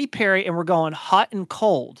going Katy Perry, and we're going Hot and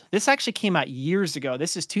Cold. This actually came out years ago.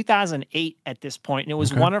 This is 2008 at this point, and it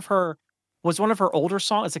was one of her was one of her older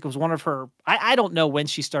songs. It's like it was one of her. I don't know when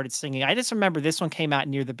she started singing. I just remember this one came out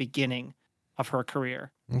near the beginning of her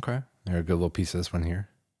career. Okay, there's a good little piece of this one here.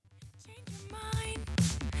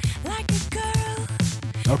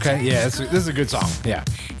 Okay, yeah, this is a good song. Yeah,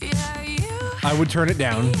 I would turn it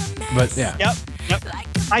down, but yeah. Yep.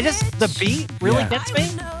 The beat really gets me.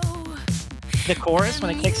 The chorus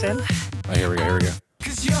when it kicks in. Oh, here we go.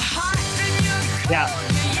 Yeah.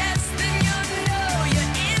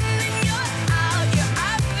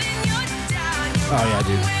 Oh yeah,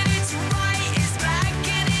 dude.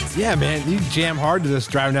 Yeah, man, you jam hard to this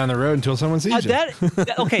driving down the road until someone sees you.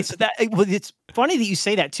 It's funny that you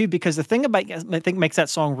say that too, because the thing about I think makes that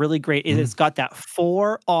song really great is it's got that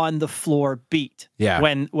 4 on the floor beat. Yeah.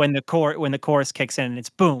 When the chorus kicks in and it's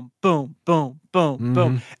boom, boom, boom, boom,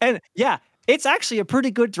 boom, and yeah, it's actually a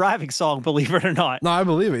pretty good driving song, believe it or not. No, I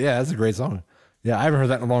believe it. Yeah, that's a great song. Yeah, I haven't heard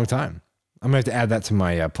that in a long time. I'm gonna have to add that to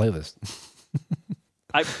my playlist.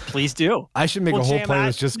 Please do. I should make a whole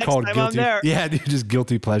playlist just called Guilty. Yeah, dude, just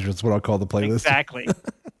Guilty Pleasure. That's what I'll call the playlist. Exactly. All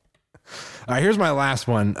right, here's my last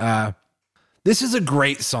one. This is a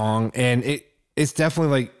great song, and it's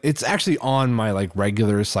definitely it's actually on my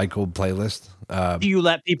regular cycled playlist. Do you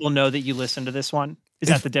let people know that you listen to this one? Is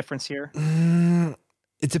that the difference here?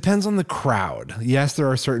 It depends on the crowd. Yes,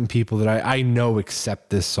 there are certain people that I know accept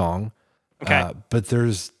this song. Okay. But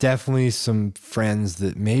there's definitely some friends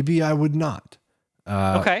that maybe I would not.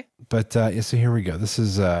 Okay. But so here we go. This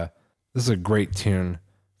is a great tune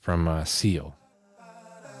from Seal.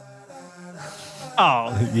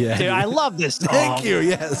 Oh, yeah, dude, I love this song. Thank you.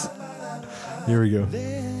 Yes. Here we go.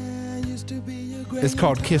 It's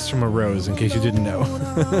called "Kiss from a Rose." In case you didn't know.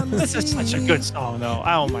 This is such a good song, though.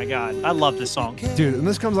 Oh my god, I love this song, dude. When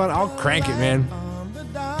this comes on, I'll crank it, man.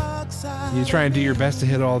 You try and do your best to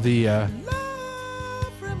hit all the.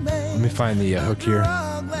 Let me find the hook here.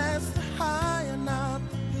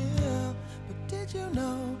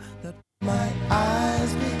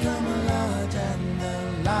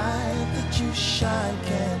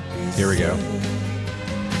 Here we go.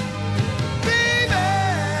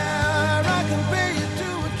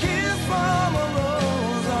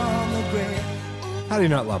 How do you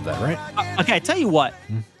not love that, right? Okay, I tell you what.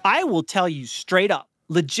 I will tell you straight up,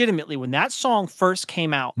 legitimately, when that song first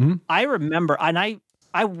came out, I remember, and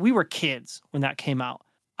we were kids when that came out.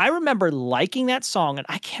 I remember liking that song, and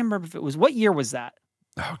I can't remember if it was, what year was that?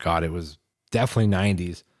 Oh God, it was definitely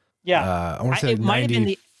 90s. Yeah. I want to say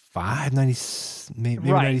 95, 90, maybe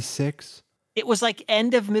 96. It was like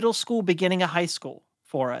end of middle school, beginning of high school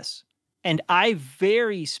for us. And I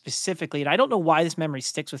very specifically, and I don't know why this memory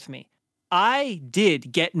sticks with me, I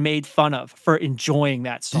did get made fun of for enjoying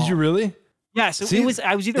that song. Did you really? Yes.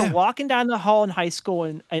 I was either walking down the hall in high school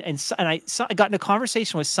and I got in a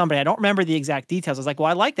conversation with somebody. I don't remember the exact details. I was like, well,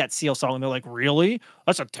 I like that Seal song. And they're like, really?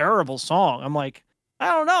 That's a terrible song. I'm like,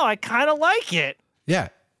 I don't know. I kind of like it. Yeah.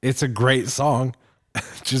 It's a great song.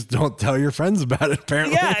 Just don't tell your friends about it,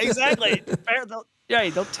 apparently. Yeah, exactly.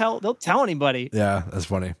 Don't tell anybody. Yeah, that's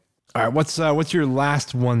funny. All right, what's your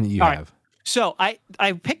last one that you have? Right. So I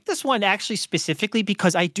picked this one actually specifically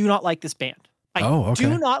because I do not like this band. I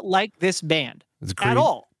do not like this band at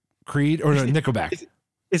all. Creed or no, Nickelback?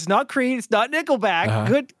 It's not Creed. It's not Nickelback.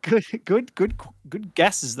 Uh-huh. Good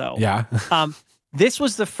guesses though. Yeah. This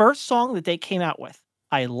was the first song that they came out with.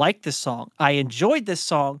 I liked this song. I enjoyed this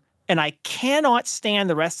song, and I cannot stand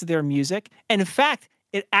the rest of their music. And in fact,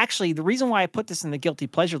 the reason why I put this in the guilty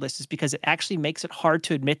pleasure list is because it actually makes it hard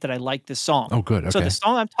to admit that I like this song. Oh, good. Okay. So the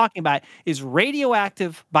song I'm talking about is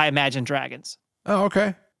Radioactive by Imagine Dragons. Oh,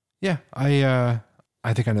 okay. Yeah, I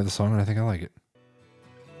think I know the song, and I think I like it.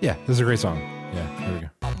 Yeah, this is a great song. Yeah, here we go.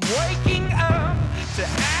 I'm waking up to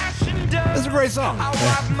ash and dust. This is a great song.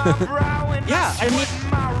 Yeah, I mean,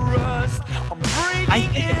 I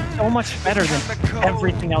think it's so much better than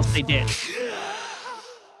everything else they did.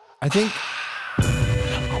 I think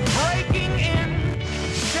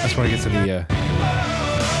that's when it gets to the.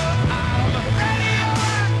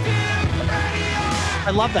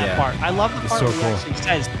 I love that part. I love the part where it actually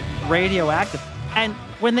says Radioactive. And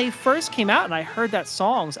when they first came out and I heard that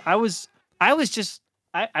songs, I was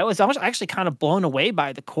actually kind of blown away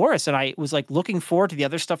by the chorus, and I was like looking forward to the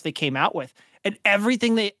other stuff they came out with. And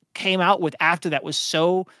everything they came out with after that was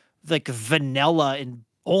so like vanilla and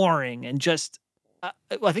boring and just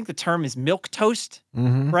I think the term is milquetoast,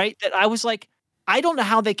 right? That I was like, I don't know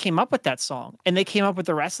how they came up with that song, and they came up with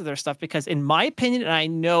the rest of their stuff because, in my opinion, and I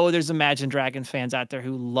know there's Imagine Dragons fans out there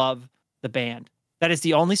who love the band, that is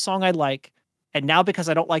the only song I like. And now because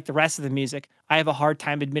I don't like the rest of the music, I have a hard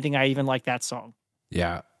time admitting I even like that song.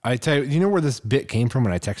 Yeah, I tell you, you know where this bit came from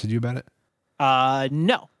when I texted you about it?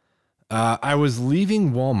 No. I was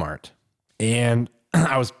leaving Walmart and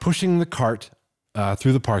I was pushing the cart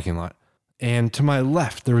through the parking lot. And to my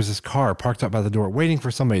left, there was this car parked up by the door waiting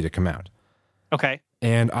for somebody to come out. Okay.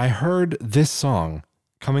 And I heard this song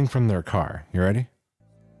coming from their car. You ready?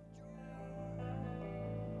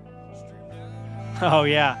 Oh,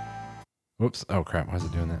 yeah. Whoops. Oh, crap. Why is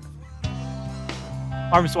it doing that?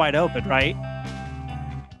 Arms wide open, right?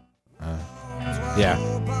 Yeah.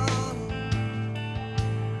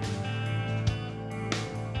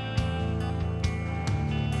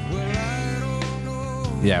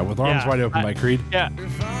 Yeah, with Arms Wide Open by Creed. Yeah.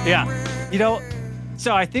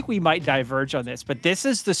 So I think we might diverge on this, but this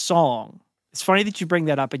is the song. It's funny that you bring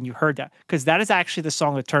that up and you heard that, because that is actually the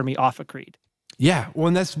song that turned me off of Creed. Yeah, well,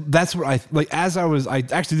 and that's what I like. As I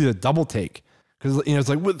actually did a double take because it's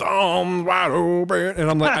like with arms wide open, and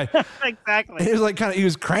I'm like, exactly. It was like he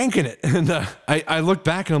was cranking it, and I look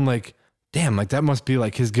back and I'm like, damn, like that must be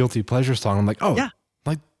like his guilty pleasure song. I'm like, oh yeah,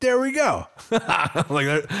 like there we go.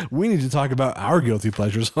 Like we need to talk about our guilty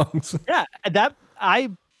pleasure songs. Yeah, that I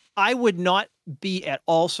would not be at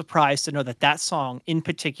all surprised to know that song in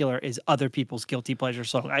particular is other people's guilty pleasure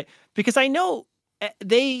song. Because I know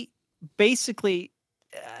they basically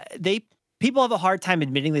people have a hard time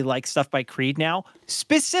admitting they like stuff by Creed now,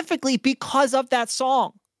 specifically because of that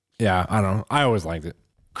song. Yeah, I don't know. I always liked it.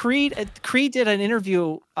 Creed did an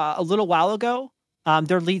interview a little while ago.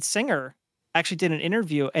 Their lead singer actually did an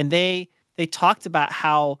interview, and they talked about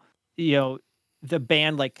how the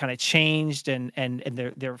band like kind of changed and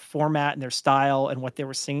their format and their style and what they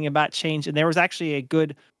were singing about changed. And there was actually a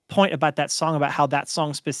good point about that song, about how that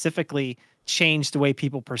song specifically changed the way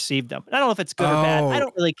people perceive them. I don't know if it's good or bad. I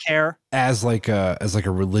don't really care. As like a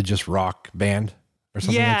religious rock band or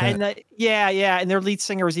something like that. And their lead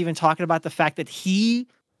singer was even talking about the fact that he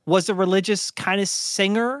was a religious kind of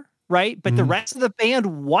singer, right? But the rest of the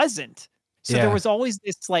band wasn't. So there was always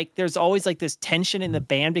this tension in the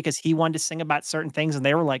band because he wanted to sing about certain things, and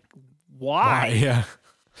they were like, why? Yeah.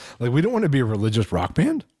 Like, we don't want to be a religious rock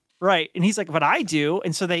band. Right. And he's like, but I do.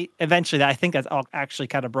 And so they eventually, I think that actually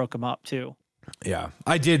kind of broke him up too. Yeah.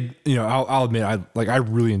 I did, I'll admit, I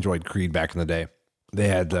really enjoyed Creed back in the day. They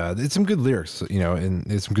had some good lyrics, and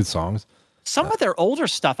there's some good songs. Some of their older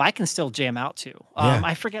stuff I can still jam out to.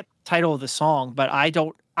 I forget the title of the song, but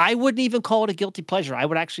I wouldn't even call it a guilty pleasure. I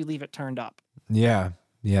would actually leave it turned up. Yeah.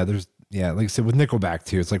 Yeah. Like I said, with Nickelback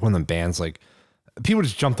too, it's like one of them bands, like people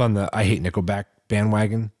just jumped on the I hate Nickelback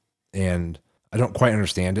bandwagon, and I don't quite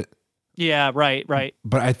understand it. Yeah. Right.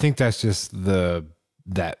 But I think that's just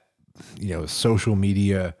that social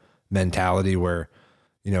media mentality where,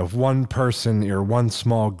 if one person or one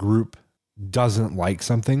small group doesn't like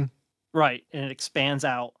something. Right. And it expands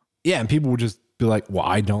out. Yeah. And people will just be like, well,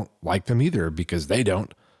 I don't like them either because they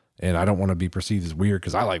don't. And I don't want to be perceived as weird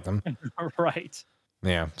because I like them. Right.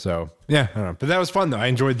 Yeah. So, yeah. I don't know. But that was fun, though. I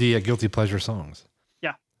enjoyed the guilty pleasure songs.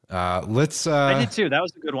 Yeah. Let's. I did too. That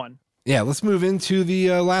was a good one. Yeah. Let's move into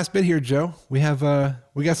the last bit here, Joe. We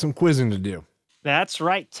got some quizzing to do. That's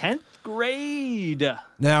right. 10th grade.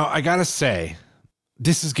 Now, I got to say,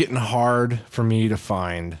 this is getting hard for me to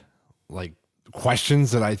find like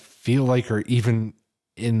questions that I feel like are even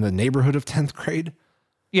in the neighborhood of 10th grade.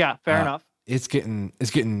 Yeah, fair enough. It's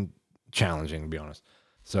getting challenging, to be honest.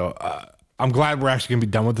 So I'm glad we're actually gonna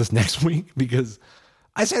be done with this next week, because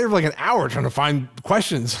I sat here for like an hour trying to find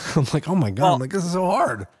questions. I'm like, oh my God, this is so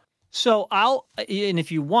hard. So and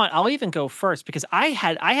if you want, I'll even go first, because I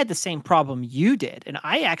had the same problem you did, and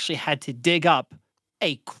I actually had to dig up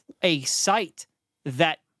a site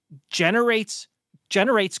that generates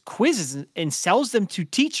quizzes and sells them to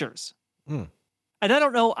teachers. And I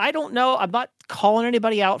don't know. I'm not calling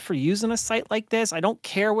anybody out for using a site like this. I don't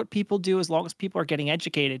care what people do as long as people are getting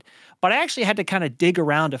educated. But I actually had to kind of dig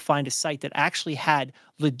around to find a site that actually had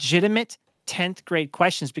legitimate 10th grade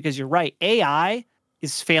questions, because you're right. AI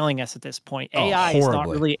is failing us at this point. AI is not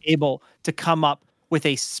really able to come up with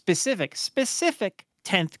a specific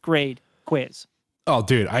 10th grade quiz. Oh,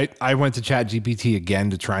 dude, I went to ChatGPT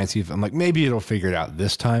again to try and see if I'm like, maybe it'll figure it out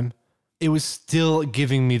this time. It was still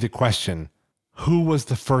giving me the question, who was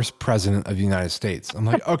the first president of the United States? I'm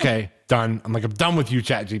like, okay, done. I'm done with you,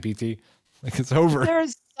 ChatGPT. Like, it's over.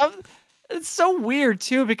 It's so weird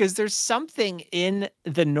too, because there's something in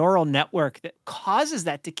the neural network that causes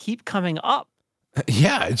that to keep coming up.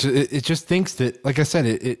 Yeah, it just thinks that, like I said,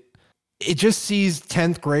 it just sees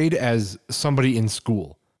 10th grade as somebody in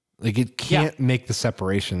school. Like, it can't make the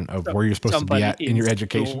separation of where you're supposed to be at in your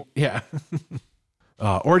education. School. Yeah.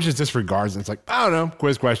 Or it just disregards, and it's like, I don't know,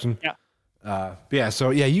 quiz question. Yeah. So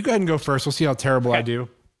you go ahead and go first. We'll see how terrible I do.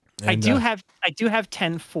 And, I do have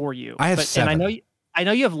 10 for you. I have 7. And I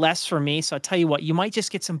know you have less for me, so I'll tell you what, you might just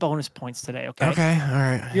get some bonus points today, okay? Okay, all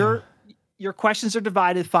right. Your questions are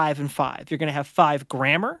divided 5 and 5. You're going to have 5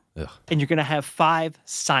 grammar, and you're going to have 5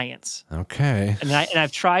 science. Okay. And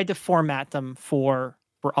I've tried to format them for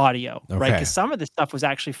audio, right? Because some of the stuff was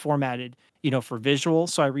actually formatted, for visual,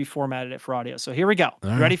 so I reformatted it for audio. So here we go.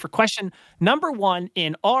 You ready for question number 1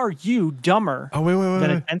 in Are You Dumber Than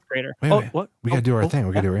a 10th Grader? Wait. What? We got to do our thing.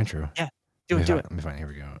 We got to do our intro. Yeah, do it. Let me find it. Here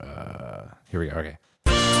we go. Here we go. Okay.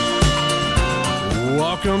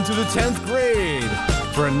 Welcome to the 10th grade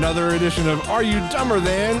for another edition of Are You Dumber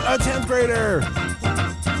Than a 10th Grader?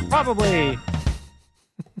 Probably.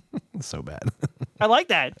 So bad. I like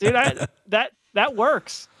that, dude. That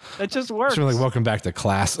works. That just works. It's like, welcome back to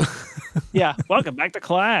class. Yeah, welcome back to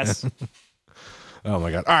class. Oh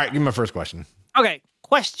my God. All right, give me my first question. Okay,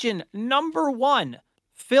 question number 1.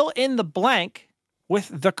 Fill in the blank with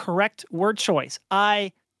the correct word choice.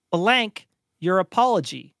 I blank your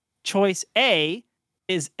apology. Choice A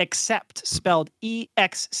is accept, spelled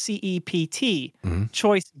E-X-C-E-P-T. Mm-hmm.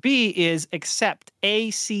 Choice B is accept,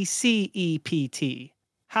 A-C-C-E-P-T.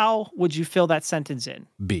 How would you fill that sentence in?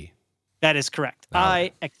 B. That is correct.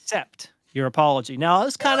 I accept your apology. Now,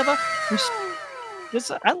 it's kind of I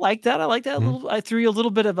like that. I like that. Mm-hmm. I threw you a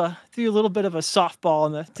little bit of a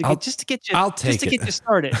softball just to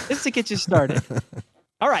get you started.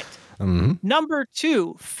 All right. Mm-hmm. Number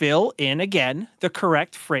 2, fill in again the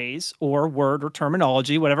correct phrase or word or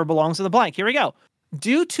terminology, whatever belongs to the blank. Here we go.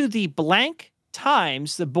 Due to the blank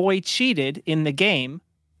times the boy cheated in the game,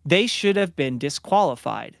 they should have been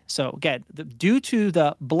disqualified. So again, due to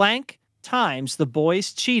the blank times the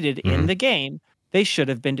boys cheated in the game, they should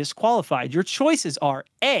have been disqualified. Your choices are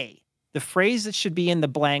A, the phrase that should be in the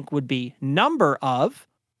blank would be number of,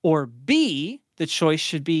 or B, the choice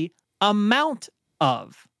should be amount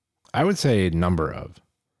of. I would say number of.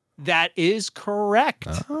 That is correct.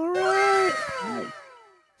 All right.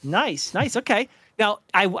 Nice. Okay. Now,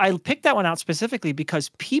 I picked that one out specifically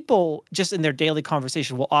because people just in their daily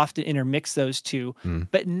conversation will often intermix those two.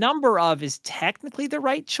 But number of is technically the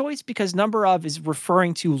right choice because number of is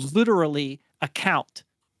referring to literally a count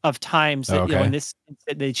of times that in this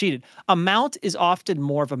they cheated. Amount is often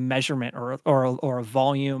more of a measurement or a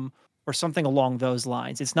volume or something along those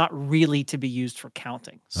lines. It's not really to be used for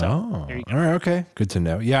counting. So there you go. All right, okay. Good to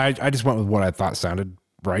know. Yeah, I just went with what I thought sounded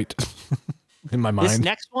right in my mind. This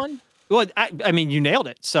next one, well, I mean, you nailed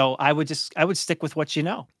it. So I would stick with what you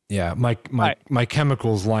know. Yeah, my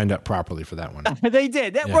chemicals lined up properly for that one. They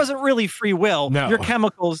did. That wasn't really free will. No. Your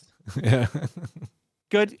chemicals. Yeah.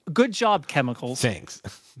 Good job, chemicals. Thanks.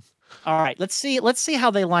 All right, let's see how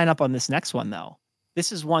they line up on this next one though.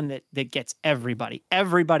 This is one that gets everybody.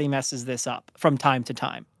 Everybody messes this up from time to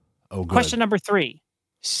time. Oh, good. Question number 3.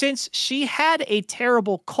 Since she had a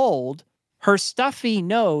terrible cold, her stuffy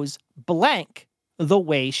nose blank the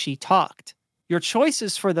way she talked. Your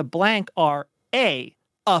choices for the blank are A,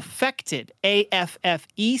 affected,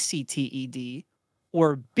 A-F-F-E-C-T-E-D,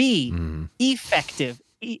 or B, effective,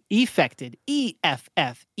 effected, E-F-F-E-C-T-E-D.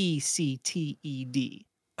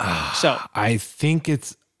 So I think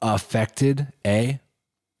it's affected, A.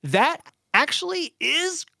 That actually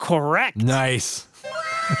is correct. Nice.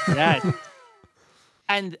 Yes.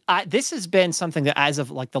 And this has been something that as of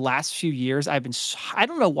like the last few years, I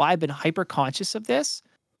don't know why I've been hyper conscious of this,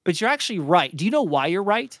 but you're actually right. Do you know why you're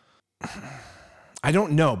right? I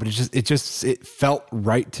don't know, but it felt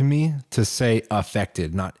right to me to say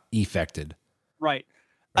affected, not effected. Right.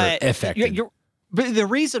 Or affected. But the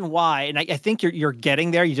reason why, and I think you're getting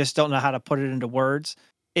there, you just don't know how to put it into words,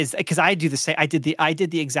 is because I do the same. I did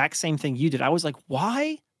the exact same thing you did. I was like,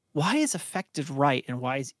 why is affected right and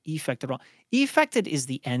why is effected wrong? Effected is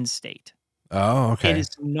the end state. Oh, okay. It is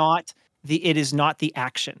not the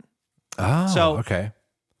action. Oh, okay.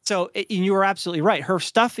 So you were absolutely right. Her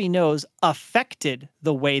stuffy nose affected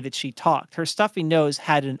the way that she talked. Her stuffy nose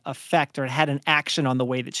had an effect or had an action on the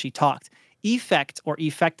way that she talked. Effect or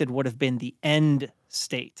effected would have been the end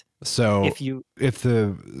state. So if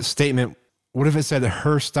the statement, what if it said that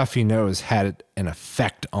her stuffy nose had an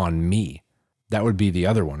effect on me? That would be the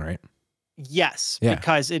other one, right? Yes,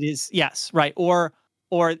 because it is, yes, right. Or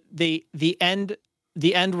the end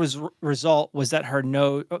result was that her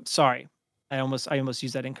nose, sorry, I almost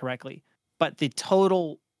used that incorrectly. But the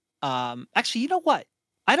total, actually, you know what?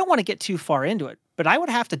 I don't want to get too far into it, but I would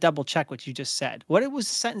have to double check what you just said. What was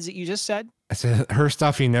the sentence that you just said? I said her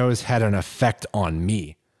stuffy nose had an effect on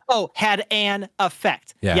me. Oh, had an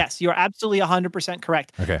effect. Yeah. Yes, you're absolutely 100%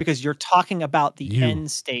 correct. Okay. Because you're talking about the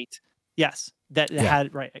end state. Yes, that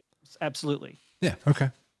had, right. Absolutely. Yeah. Okay.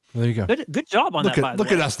 Well, there you go. Good job on that, by the way.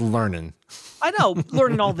 Look at us learning. I know,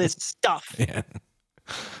 learning all this stuff. Yeah.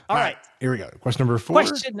 All right. Here we go. Question number 4.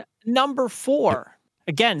 Question number 4.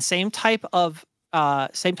 Again, same type of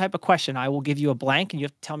question. I will give you a blank, and you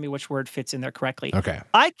have to tell me which word fits in there correctly. Okay.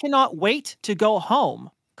 I cannot wait to go home,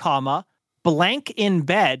 comma, blank in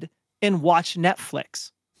bed and watch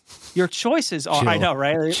Netflix. Your choices are, chill. I know,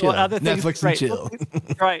 right? Chill. What other things, Netflix right, and chill.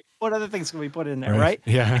 right. What other things can we put in there, right?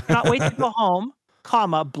 Yeah. I cannot wait to go home,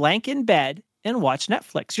 comma, blank in bed and watch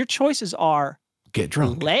Netflix. Your choices are get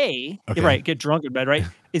drunk. Lay, Okay. right, get drunk in bed, right?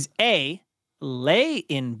 Is A, lay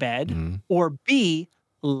in bed, or B,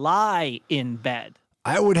 lie in bed?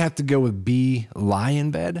 I would have to go with B, lie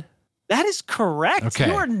in bed. That is correct. Okay.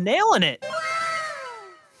 You are nailing it.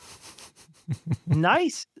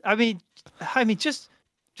 Nice. I mean, just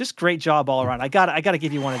great job all around. I gotta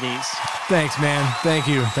give you one of these. Thanks, man. Thank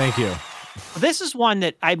you. This is one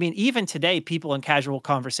that, I mean, even today, people in casual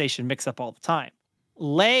conversation mix up all the time.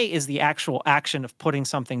 Lay is the actual action of putting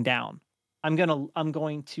something down. I'm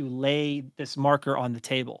going to lay this marker on the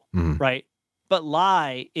table, right? But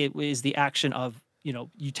lie, it is the action of,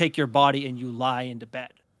 you take your body and you lie into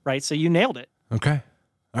bed, right? So you nailed it. Okay.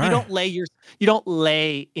 All you right. You don't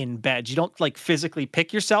lay in bed. You don't like physically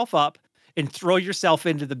pick yourself up and throw yourself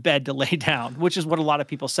into the bed to lay down, which is what a lot of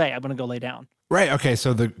people say. I'm going to go lay down. Right. Okay.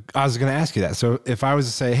 So I was going to ask you that. So if I was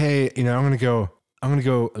to say, hey, I'm going to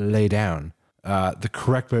go lay down, the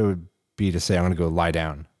correct way would be to say, I'm going to go lie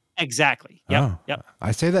down. Exactly. Yep. Yep.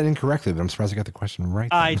 I say that incorrectly, but I'm surprised I got the question right.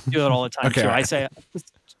 I do it all the time Okay, too. right. I say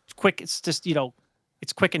it's quick. It's just,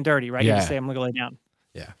 it's quick and dirty, right? Yeah. You just say, I'm going to go lay down.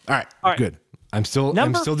 Yeah. All right. Good. I'm still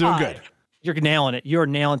doing good. You're nailing it. You're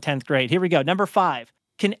nailing 10th grade. Here we go. Number 5.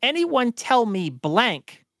 Can anyone tell me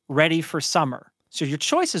blank ready for summer? So your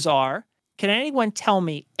choices are, can anyone tell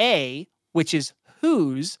me A, which is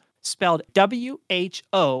whose, spelled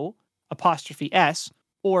WHO apostrophe S,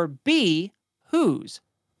 or B, whose,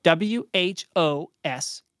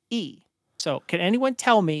 WHOSE? So can anyone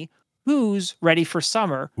tell me who's ready for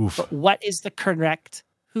summer? But what is the correct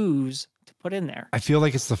whose to put in there? I feel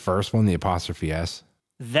like it's the first one, the apostrophe S.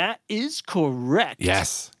 That is correct.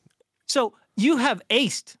 Yes. So you have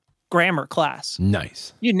aced grammar class.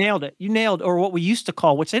 Nice. You nailed it. You nailed, or what we used to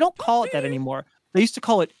call, which they don't call it that anymore. They used to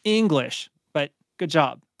call it English, but good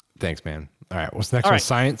job. Thanks, man. All right. What's the next one?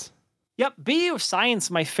 Science? Yep. B of science,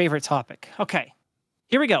 my favorite topic. Okay.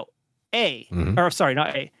 Here we go. Not A.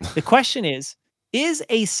 The question is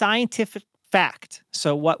a scientific fact,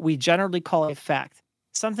 so what we generally call a fact,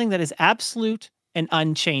 something that is absolute and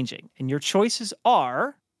unchanging? And your choices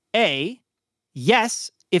are A,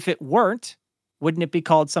 yes, if it weren't, wouldn't it be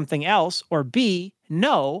called something else? Or B,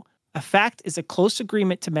 no, a fact is a close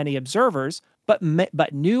agreement to many observers, but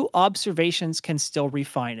new observations can still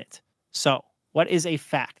refine it. So what is a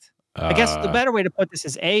fact? I guess the better way to put this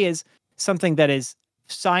is A is something that is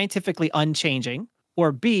scientifically unchanging,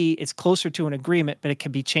 or B, it's closer to an agreement, but it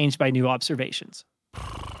can be changed by new observations.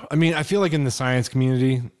 I mean, I feel like in the science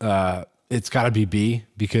community, it's got to be B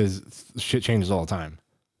because shit changes all the time.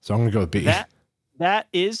 So I'm going to go with B. That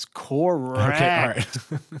is correct. Okay, all right.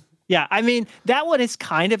 Yeah, I mean, that one is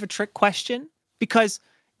kind of a trick question because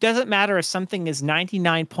it doesn't matter if something is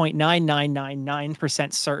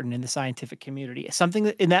 99.9999% certain in the scientific community.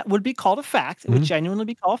 And that would be called a fact. It would genuinely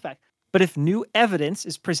be called a fact. But if new evidence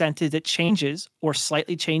is presented that changes or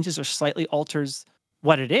slightly alters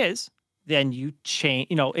what it is, then you change,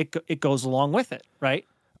 it goes along with it, right?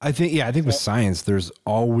 I think with science, there's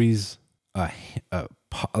always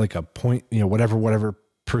like a point, whatever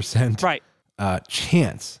percent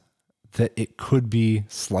chance that it could be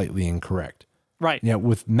slightly incorrect. Right. Yeah.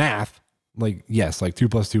 With math, like, yes, like 2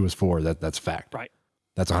 + 2 is 4. That's fact. Right.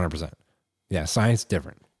 That's 100%. Yeah. Science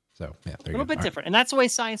different. So yeah, a little bit different. And that's the way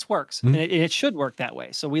science works. And it should work that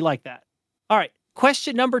way. So we like that. All right.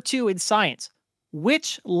 Question number 2 in science.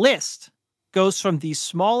 Which list goes from the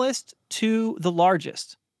smallest to the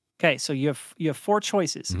largest? Okay. So you have 4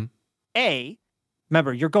 choices. A,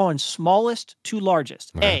 remember, you're going smallest to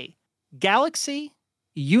largest. Okay. A, galaxy,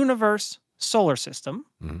 universe, solar system.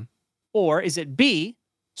 Or is it B,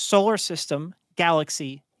 solar system,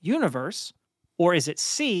 galaxy, universe? Or is it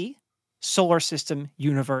C, solar system,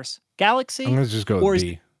 universe, galaxy? I'm going to just go with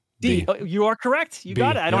B. D. Oh, you are correct. You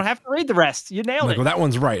got it. I don't have to read the rest. You nailed it. Well, that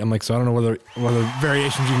one's right. I'm like, so I don't know what other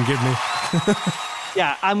variations you can give me.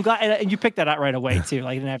 Yeah, I'm glad, and you picked that out right away too.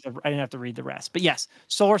 Like I didn't have to read the rest. But yes,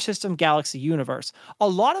 solar system, galaxy, universe. A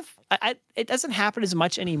lot of it doesn't happen as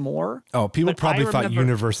much anymore. Oh, people probably thought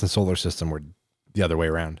universe and solar system were the other way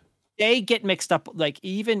around. They get mixed up. Like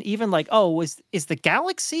even like, oh, is the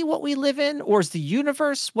galaxy what we live in, or is the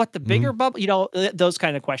universe what the bigger bubble? Those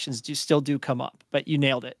kind of questions still do come up. But you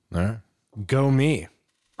nailed it. All right, go me.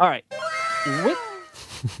 All right.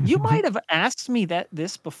 You might have asked me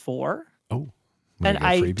this before. Oh, and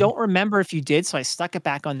I don't remember if you did, so I stuck it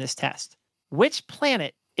back on this test. Which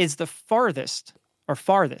planet is the farthest,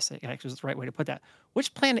 actually is the right way to put that.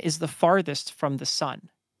 Which planet is the farthest from the sun?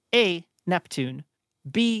 A, Neptune,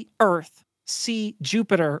 B, Earth, C,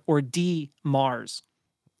 Jupiter, or D, Mars?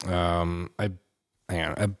 I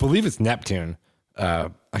believe it's Neptune. I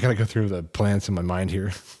gotta go through the planets in my mind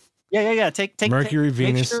here. Yeah. Take Mercury,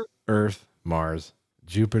 Venus, Earth, Mars,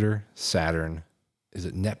 Jupiter, Saturn. Is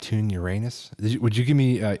it Neptune, Uranus? Would you give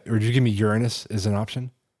me Uranus as an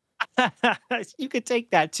option? You could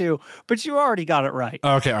take that too, but you already got it right.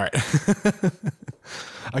 Okay, all right.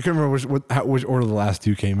 I couldn't remember which order the last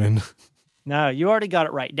two came in. No, you already got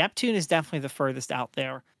it right. Neptune is definitely the furthest out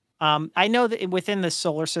there. I know that within the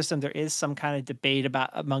solar system, there is some kind of debate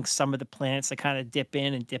amongst some of the planets that kind of dip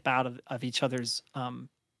in and dip out of each other's kind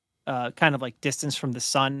of like distance from the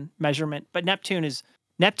sun measurement. But Neptune is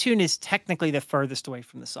technically the furthest away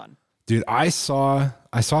from the sun. Dude, I saw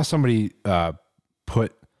somebody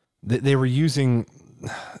put they were using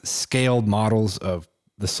scaled models of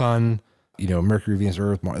the sun, Mercury, Venus,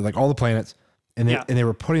 Earth, Mars, like all the planets, and they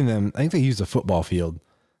were putting them. I think they used a football field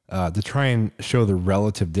to try and show the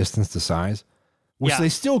relative distance to size, which they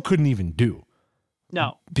still couldn't even do.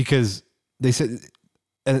 No, because they said,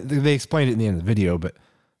 and they explained it in the end of the video, but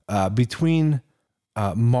between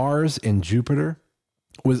Mars and Jupiter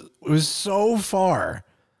was so far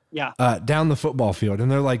down the football field,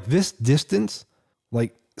 and they're like, this distance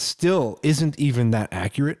like still isn't even that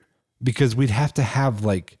accurate, because we'd have to have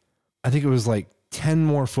like, I think it was like 10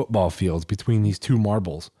 more football fields between these two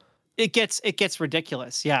marbles. It gets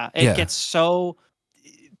ridiculous. Yeah. It gets so,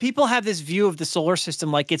 people have this view of the solar system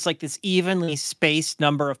like it's like this evenly spaced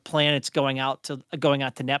number of planets going out to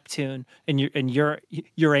Neptune and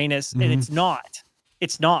Uranus, and it's not.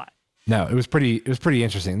 It's not. No, it was pretty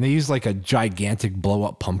interesting. They used like a gigantic blow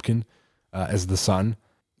up pumpkin as the sun,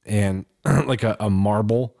 and like a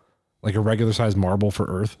marble, like a regular sized marble for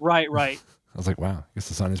Earth. Right. I was like, wow, I guess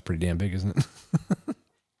the sun is pretty damn big, isn't it?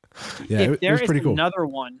 It was pretty cool. Another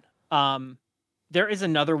one. There is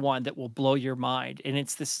another one that will blow your mind, and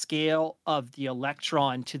it's the scale of the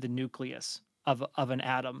electron to the nucleus of an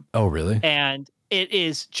atom. Oh, really? And it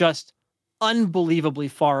is just unbelievably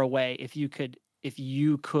far away. If you were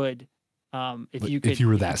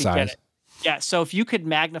that size. Yeah. So if you could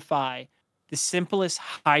magnify the simplest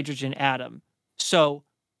hydrogen atom, so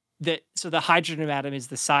the hydrogen atom is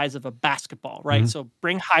the size of a basketball, right? Mm-hmm. So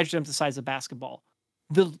bring hydrogen to the size of a basketball.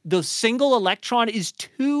 The single electron is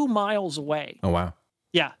 2 miles away. Oh, wow.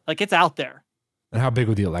 Yeah, like it's out there. And how big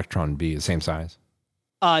would the electron be? The same size?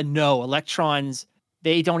 No, electrons,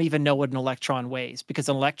 they don't even know what an electron weighs, because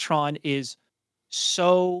an electron its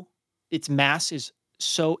mass is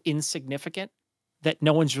so insignificant that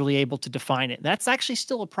no one's really able to define it. That's actually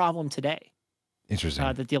still a problem today. Interesting.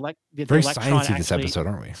 That the very electron sciencey this episode,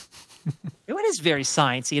 aren't we? It is very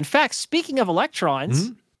sciencey. In fact, speaking of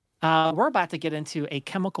electrons, we're about to get into a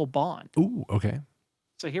chemical bond. Ooh, okay.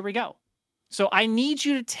 So here we go. So I need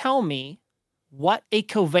you to tell me what a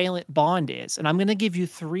covalent bond is, and I'm going to give you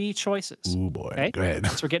 3 choices. Ooh, boy. Okay? Go ahead.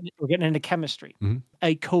 So we're getting into chemistry. Mm-hmm.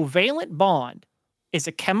 A covalent bond is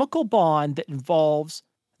a chemical bond that involves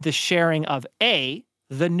the sharing of A,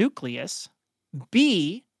 the nucleus,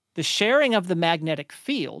 B, the sharing of the magnetic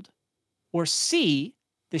field, or C,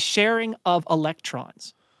 the sharing of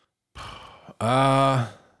electrons. I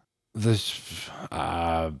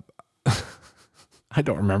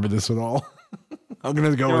don't remember this at all. I'm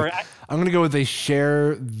gonna go with they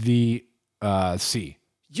share the C.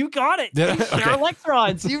 You got it. They share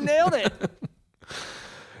electrons. You nailed it.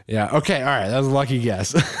 Yeah. Okay. All right. That was a lucky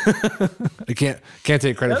guess. I can't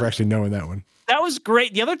take credit for actually knowing that one. That was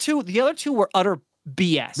great. The other two were utter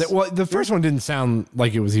BS. The first one didn't sound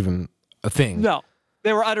like it was even a thing. No,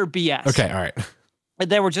 they were utter BS. Okay. All right.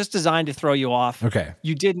 They were just designed to throw you off. Okay.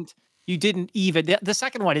 You didn't even, the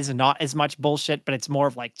second one is not as much bullshit, but it's more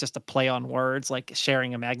of like just a play on words, like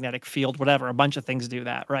sharing a magnetic field, whatever. A bunch of things do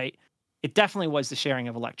that, right? It definitely was the sharing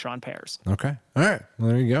of electron pairs. Okay. All right. Well,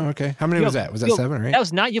 there you go. Okay. How many was that? Was that 7 or 8? That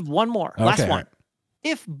was 9. You have one more. Okay, Last one. right.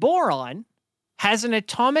 If boron has an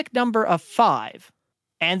atomic number of 5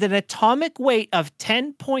 and an atomic weight of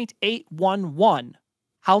 10.811,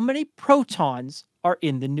 how many protons are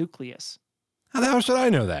in the nucleus? How the hell should I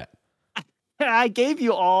know that? I gave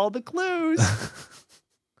you all the clues.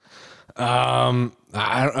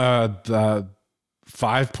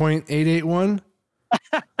 5.881.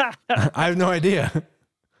 I have no idea.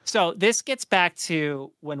 So this gets back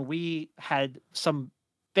to when we had some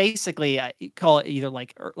basically you call it either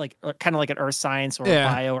like kind of like an earth science or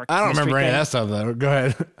bio or I don't remember any thing. of that stuff though. Go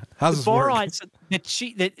ahead. How's this Borons, work?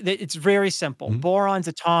 It's very simple. Mm-hmm. Boron's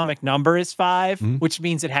atomic number is 5, mm-hmm. which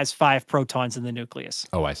means it has 5 protons in the nucleus.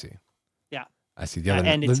 Oh, I see. Yeah, I see.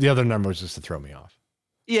 The other number was just to throw me off.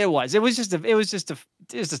 Yeah, it was. It was just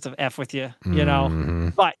a F with you, you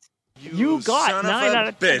know. But you got 9 out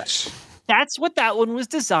of 10. Bitch. That's what that one was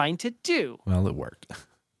designed to do. Well, it worked.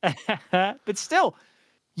 But still,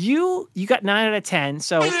 you got 9 out of 10.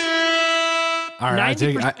 So, all right,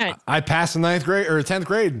 I passed the 9th grade or 10th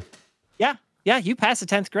grade. Yeah, you passed the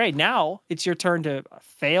 10th grade. Now it's your turn to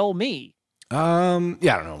fail me. Yeah, I don't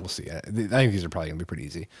know. We'll see. I think these are probably gonna be pretty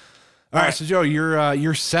easy. All right, so Joe,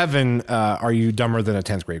 you're 7. Are you dumber than a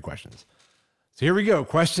 10th grade questions? So here we go.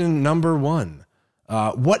 Question number 1.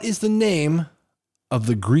 What is the name of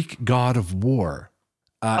the Greek god of war?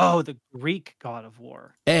 The Greek god of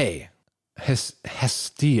war. A,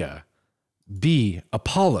 Hestia. B,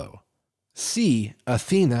 Apollo. C,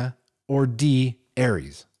 Athena. Or D,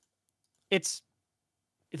 Ares. It's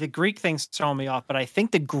the Greek thing's throwing me off, but I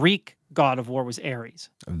think the Greek god of war was Ares.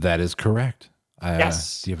 That is correct.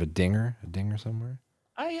 Yes. Do you have a dinger somewhere?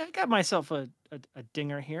 I got myself a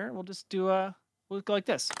dinger here. We'll just we'll go like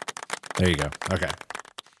this. There you go. Okay.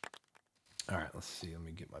 All right, let's see. Let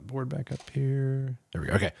me get my board back up here. There we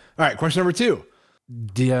go. Okay. All right, question number 2.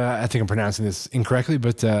 I think I'm pronouncing this incorrectly,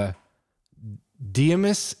 but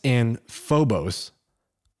Deimos and Phobos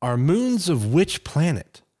are moons of which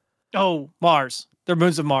planet? Oh, Mars. They're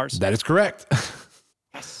moons of Mars. That is correct.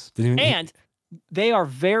 Yes. And they are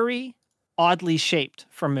very oddly shaped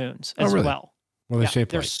for moons as well. What are they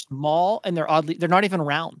shaped like? They're small and they're not even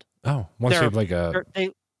round. Oh, one's shaped like a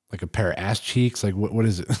pair of ass cheeks. Like what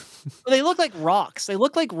is it? They look like rocks. They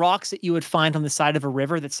look like rocks that you would find on the side of a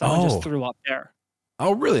river that someone just threw up there.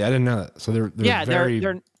 Oh, really? I didn't know that. So they're very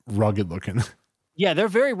rugged looking. Yeah, they're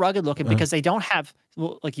very rugged looking because they don't have,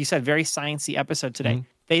 like you said, very sciencey episode today. Mm-hmm.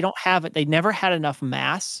 They don't have it. They never had enough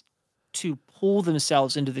mass to pull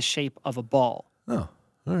themselves into the shape of a ball. Oh,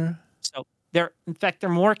 all right. So they're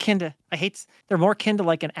more akin to, they're more akin to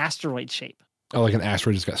like an asteroid shape. Oh, like an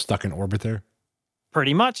asteroid just got stuck in orbit there?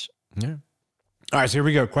 Pretty much. Yeah. All right, so here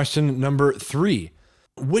we go. Question number 3.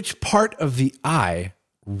 Which part of the eye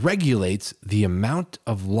regulates the amount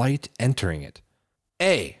of light entering it?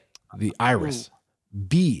 A, the iris.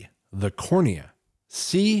 B, the cornea.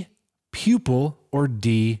 C, pupil. Or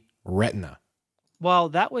D, retina. Well,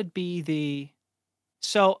 that would be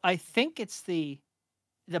so I think it's the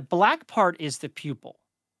black part is the pupil.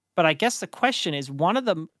 But I guess the question is one of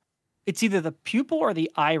them, it's either the pupil or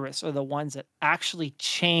the iris are the ones that actually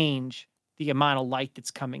change the amount of light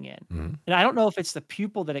that's coming in. Mm-hmm. And I don't know if it's the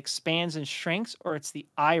pupil that expands and shrinks or it's the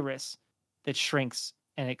iris that shrinks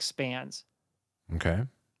and expands. Okay.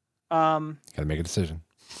 Gotta make a decision.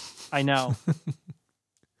 I know.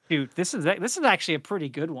 Dude, this is actually a pretty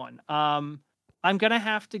good one. I'm gonna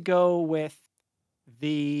have to go with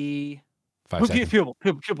the pupil.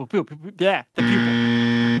 Yeah, the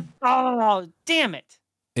pupil. Oh, damn it!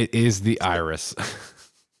 It is the iris.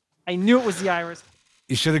 I knew it was the iris.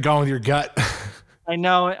 You should have gone with your gut. I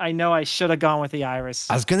know. I should have gone with the iris.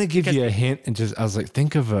 I was gonna give you a hint and I was like,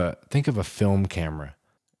 think of a film camera.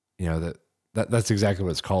 You know that's exactly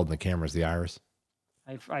what it's called in the camera is the iris.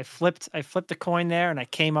 I flipped a coin there and I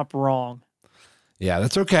came up wrong. Yeah,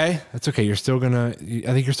 that's okay. That's okay. I think you're still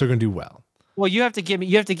gonna do well. Well, you have to give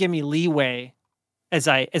me leeway as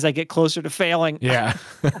I get closer to failing. Yeah.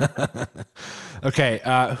 Okay.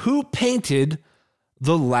 Who painted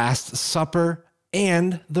The Last Supper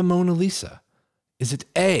and the Mona Lisa? Is it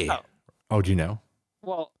A? Oh, do you know?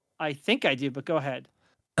 Well, I think I do, but go ahead.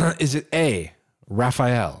 Is it A,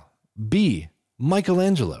 Raphael, B,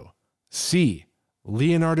 Michelangelo, C,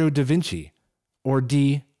 Leonardo da Vinci, or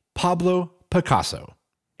D, Pablo Picasso?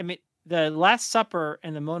 I mean, the Last Supper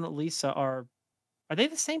and the Mona Lisa are they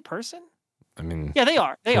the same person? I mean, yeah, they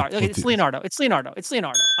are. They are. It's Leonardo. It's Leonardo.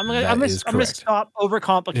 I'm gonna stop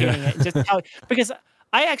overcomplicating it and just tell you, because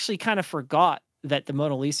I actually kind of forgot that the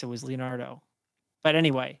Mona Lisa was Leonardo. But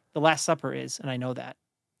anyway, the Last Supper is, and I know that.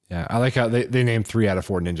 Yeah, I like how they named 3 out of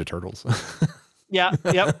 4 Ninja Turtles. Yeah.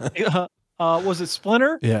 Yep. Was it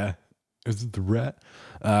Splinter? Yeah. Is it the rat?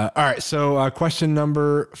 All right. So question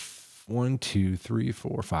number 1, 2, 3,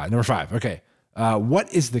 4, 5. Number 5. Okay.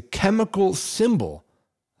 What is the chemical symbol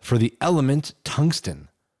for the element tungsten?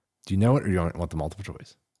 Do you know it or do you want the multiple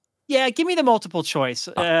choice? Yeah, give me the multiple choice.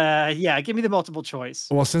 Give me the multiple choice.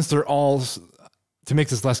 Well, since they're all, to make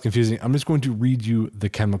this less confusing, I'm just going to read you the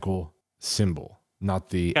chemical symbol, not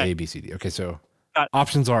the A, B, C, D. Okay, so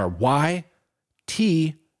options are Y,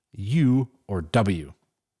 T, U, or W.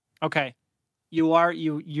 Okay.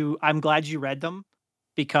 I'm glad you read them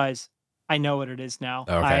because I know what it is now.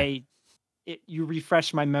 Okay. You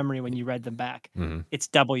refreshed my memory when you read them back. Mm-hmm. It's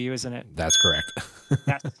W, isn't it? That's correct.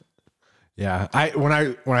 Yes. Yeah. When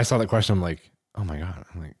I saw that question, I'm like, oh my God.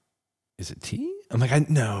 I'm like, is it T? I'm like,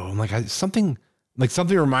 something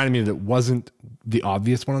reminded me that wasn't the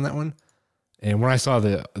obvious one on that one. And when I saw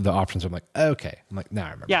the options, I'm like, okay. I'm like, now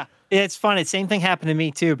I remember. Yeah. It's funny. Same thing happened to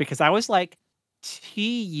me too, because I was like,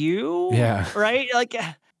 TU? Yeah. Right? Like,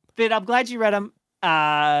 but I'm glad you read them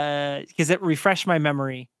because it refreshed my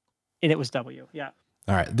memory and it was W. Yeah.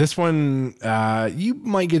 All right. This one, you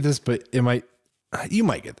might get this, but you might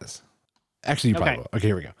get this. Actually, you probably will. Okay,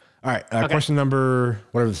 here we go. All right. Question number,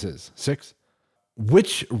 whatever this is, 6.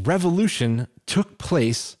 Which revolution took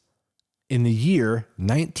place in the year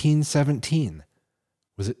 1917?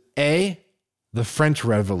 Was it A, the French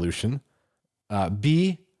Revolution,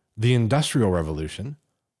 B, the Industrial Revolution,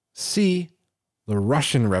 C, the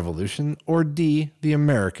Russian Revolution, or D, the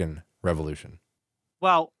American Revolution?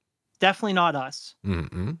 Well, definitely not us.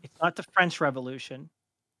 Mm-mm. It's not the French Revolution.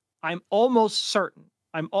 I'm almost certain.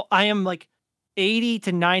 I am like 80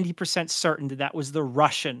 to 90% certain that was the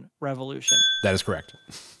Russian Revolution. That is correct.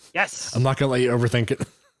 Yes. I'm not going to let you overthink it.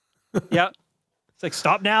 Yep. It's like,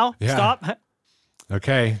 stop now. Yeah. Stop.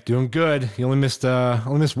 Okay. Doing good. You only missed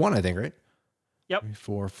one, I think, right? Yep. 3,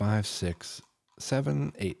 4, 5, 6,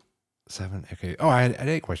 7, 8, 7. Okay. Oh, I had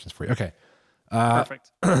 8 questions for you. Okay.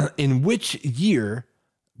 Perfect. In which year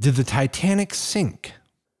did the Titanic sink?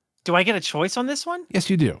 Do I get a choice on this one? Yes,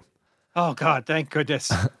 you do. Oh, God. Thank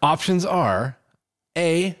goodness. Options are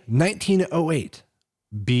A, 1908,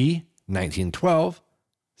 B, 1912,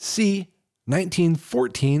 C,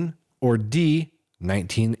 1914, or D,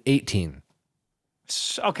 1918.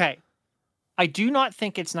 Okay. I do not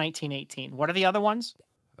think it's 1918. What are the other ones?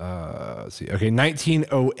 Let's see. Okay,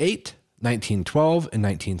 1908, 1912, and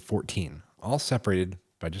 1914. All separated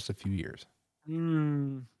by just a few years.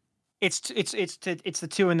 It's the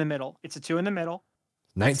two in the middle. It's a two in the middle.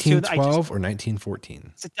 1912 or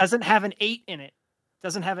 1914. It doesn't have an 8 in it.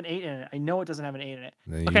 Doesn't have an 8 in it. I know it doesn't have an 8 in it.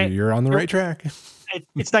 Okay, you're on the right track.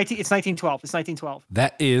 It's 1912. It's 1912.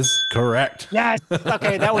 That is correct. Yes.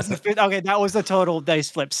 Okay, that was the total dice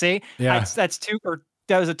flip. See? Yeah. That's two, or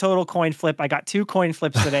that was a total coin flip. I got 2 coin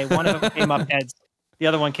flips today. One of them came up heads. The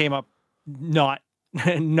other one came up not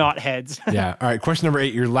heads. Yeah. All right. Question number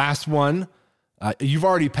 8. Your last one. You've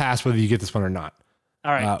already passed whether you get this one or not.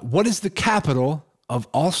 All right. What is the capital of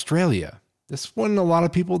Australia? This one, a lot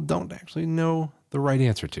of people don't actually know the right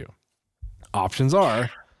answer to. Options are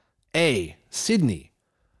A, Sydney,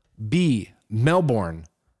 B, Melbourne,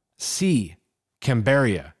 C,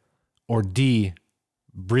 Canberra, or D,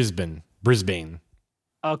 Brisbane.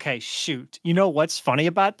 Okay, shoot. You know what's funny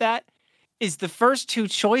about that is the first 2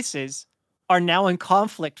 choices are now in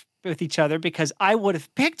conflict with each other because I would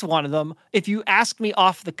have picked one of them if you asked me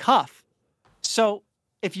off the cuff. So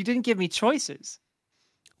if you didn't give me choices.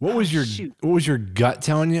 What was your gut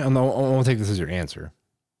telling you? I won't take this as your answer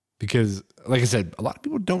because, like I said, a lot of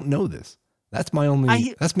people don't know this. That's my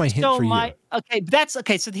hint for you. Okay.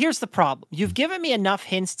 So here's the problem. You've given me enough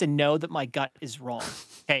hints to know that my gut is wrong.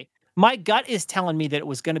 Okay. My gut is telling me that it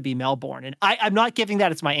was going to be Melbourne, and I'm not giving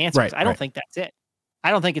that as my answer. Right, I don't think that's it. I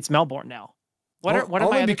don't think it's Melbourne now. What are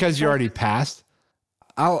my because you already passed.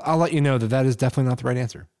 I'll let you know that is definitely not the right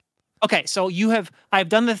answer. Okay, so I've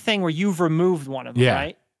done the thing where you've removed one of them,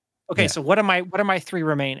 right? Okay, so what are my 3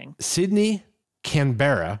 remaining? Sydney,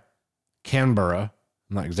 Canberra, I'm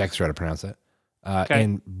not exactly sure how to pronounce it,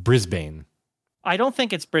 and Brisbane. I don't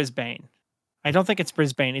think it's Brisbane.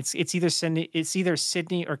 It's either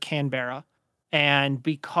Sydney or Canberra. And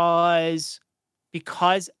because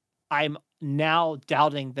I'm now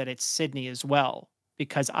doubting that it's Sydney as well,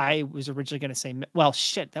 because I was originally going to say, well,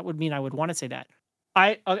 shit, that would mean I would want to say that.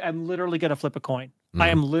 I'm literally going to flip a coin. I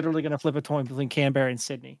am literally going to flip a coin between Canberra and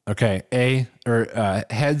Sydney. Okay.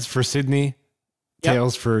 Heads for Sydney,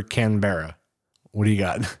 tails for Canberra. What do you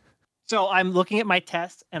got? So I'm looking at my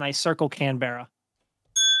test and I circle Canberra.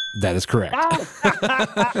 That is correct.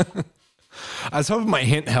 I was hoping my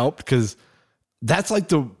hint helped because that's like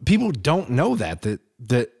people don't know that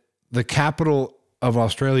the capital of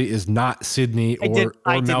Australia is not Sydney or Melbourne.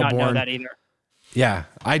 I did not know that either. Yeah,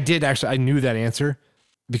 I did actually. I knew that answer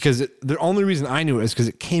because the only reason I knew it is because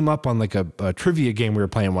it came up on like a trivia game we were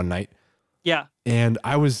playing one night. Yeah. And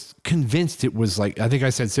I was convinced it was I think I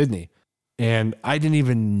said Sydney, and I didn't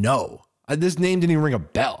even know. This name didn't even ring a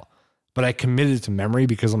bell, but I committed it to memory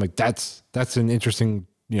because I'm like, that's an interesting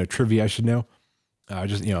trivia I should know.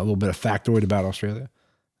 Just a little bit of factoid about Australia.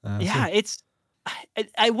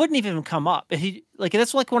 I wouldn't even come up.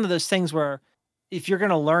 That's like one of those things where if you're going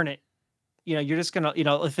to learn it, you're just going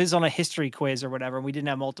to, if it's on a history quiz or whatever, and we didn't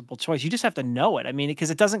have multiple choice, you just have to know it. I mean, because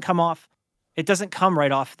it doesn't come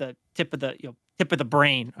right off the tip of the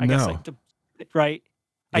brain, I guess, right.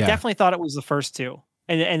 Yeah. I definitely thought it was the first two.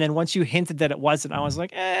 And then once you hinted that it wasn't, I was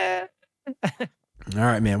like, eh. All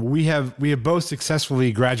right, man. We have both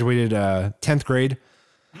successfully graduated 10th grade.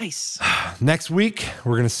 Nice. Next week,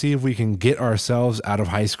 we're going to see if we can get ourselves out of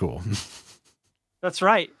high school. That's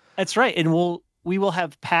right. And we will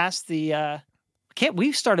have passed the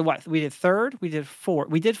we started what? We did third, we did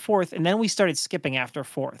fourth, and then we started skipping after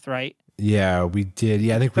fourth, right? Yeah, we did.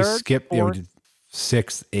 Yeah, I think we skipped, we did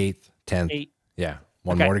 6th, 8th, 10th. 8. Yeah.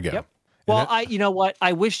 One more to go. Yep. Well, you know what?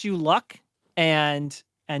 I wish you luck and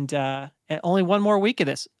only one more week of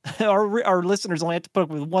this. Our listeners only have to put up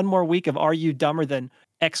with one more week of Are You Dumber Than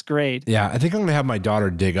X Grade? Yeah, I think I'm going to have my daughter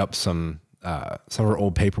dig up some of her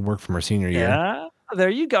old paperwork from her senior year. Yeah, there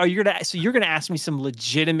you go. You're gonna ask me some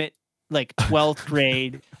legitimate 12th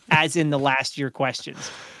grade, as in the last year questions.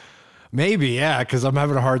 Maybe, yeah, because I'm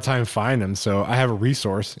having a hard time finding them. So I have a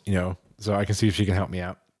resource, so I can see if she can help me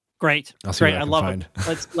out. Great. I love it.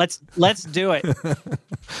 Let's do it.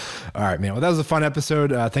 All right, man. Well, that was a fun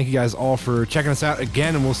episode. Thank you guys all for checking us out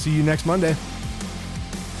again, and we'll see you next Monday.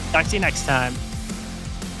 Talk to you next time.